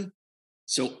Jordan.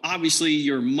 So obviously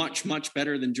you're much, much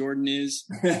better than Jordan is.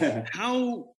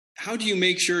 How do you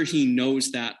make sure he knows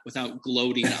that without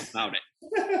gloating about it?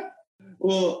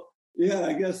 Well, yeah,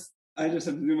 I guess I just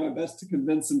have to do my best to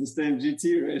convince him to stay in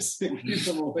GT racing, keep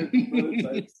him away from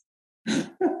prototypes.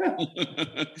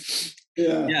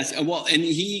 Yeah. Yes. Well, and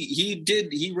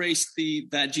he raced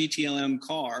that GTLM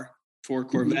car for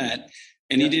Corvette,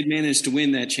 and he did manage to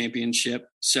win that championship.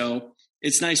 So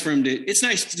it's nice for him it's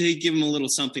nice to give him a little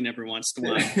something every once in a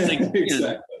while.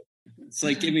 Exactly. It's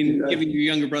like giving your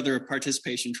younger brother a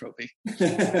participation trophy.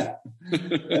 If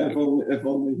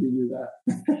only he knew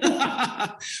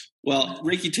that. Well,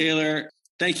 Ricky Taylor,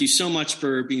 thank you so much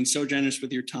for being so generous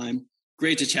with your time.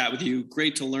 Great to chat with you.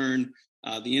 Great to learn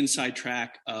the inside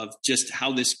track of just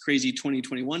how this crazy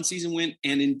 2021 season went,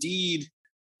 and indeed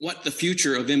what the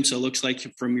future of IMSA looks like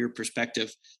from your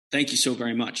perspective. Thank you so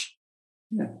very much.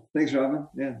 Yeah. Thanks, Robin.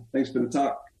 Yeah. Thanks for the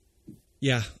talk.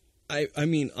 Yeah. I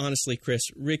mean, honestly, Chris,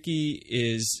 Ricky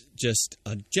is just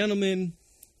a gentleman,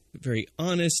 very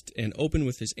honest and open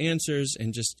with his answers,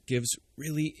 and just gives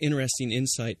really interesting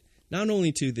insight, not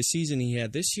only to the season he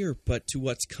had this year, but to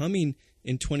what's coming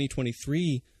in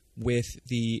 2023 with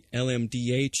the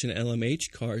LMDH and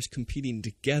LMH cars competing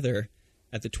together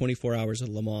at the 24 Hours of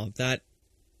Le Mans. That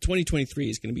 2023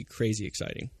 is going to be crazy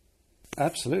exciting.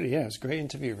 Absolutely, yeah. It was a great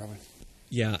interview, Robin.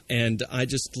 Yeah, and I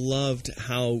just loved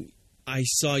how I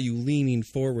saw you leaning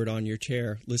forward on your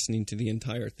chair listening to the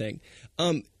entire thing.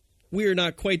 We are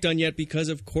not quite done yet because,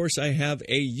 of course, I have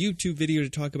a YouTube video to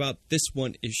talk about. This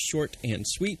one is short and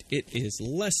sweet. It is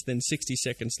less than 60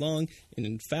 seconds long, and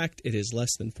in fact, it is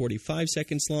less than 45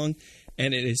 seconds long,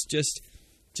 and it is just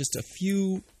a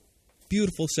few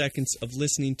beautiful seconds of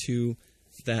listening to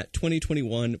that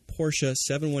 2021 Porsche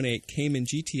 718 Cayman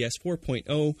GTS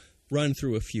 4.0 run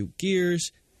through a few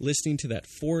gears, listening to that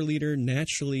 4-liter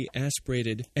naturally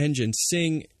aspirated engine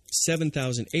sing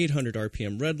 7,800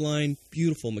 RPM redline,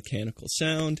 beautiful mechanical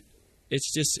sound.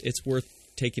 It's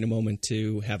worth taking a moment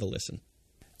to have a listen.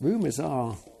 Rumours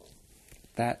are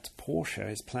that Porsche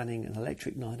is planning an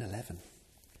electric 911.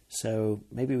 So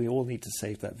maybe we all need to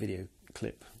save that video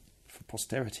clip for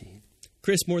posterity.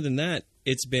 Chris, more than that,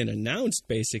 it's been announced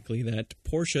basically that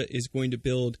Porsche is going to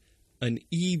build an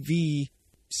EV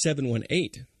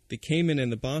 718. The Cayman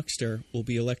and the Boxster will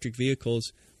be electric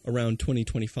vehicles around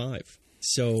 2025.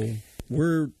 So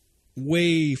we're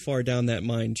way far down that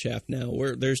mine shaft now.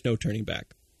 There's no turning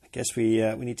back. I guess we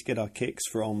need to get our kicks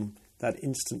from that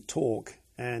instant torque,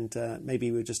 and maybe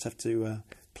we'll just have to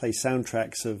play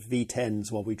soundtracks of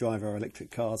V10s while we drive our electric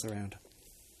cars around.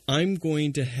 I'm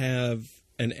going to have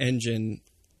an engine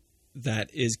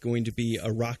that is going to be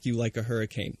a rock you like a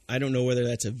hurricane. I don't know whether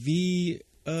that's a V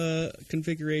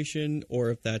configuration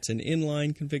or if that's an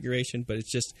inline configuration, but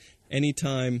it's just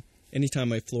anytime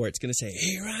I floor it's going to say,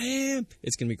 "Here I am."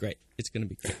 It's going to be great. It's going to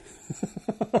be great.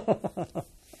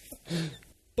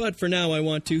 But for now, I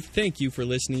want to thank you for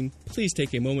listening. Please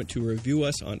take a moment to review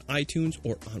us on iTunes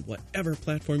or on whatever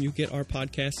platform you get our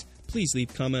podcasts. Please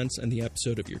leave comments on the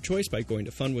episode of your choice by going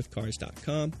to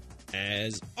funwithcars.com.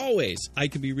 As always, I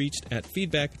can be reached at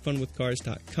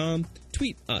feedback@funwithcars.com.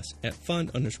 Tweet us at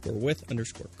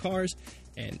fun_with_cars.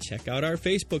 And check out our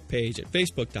Facebook page at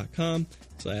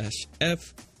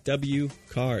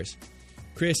facebook.com/FWCars.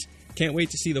 Chris, can't wait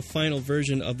to see the final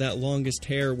version of that longest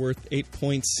hair worth 8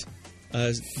 points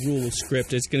rule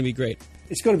script. It's going to be great.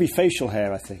 It's got to be facial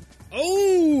hair, I think.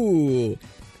 Oh,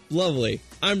 lovely.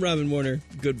 I'm Robin Warner.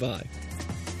 Goodbye.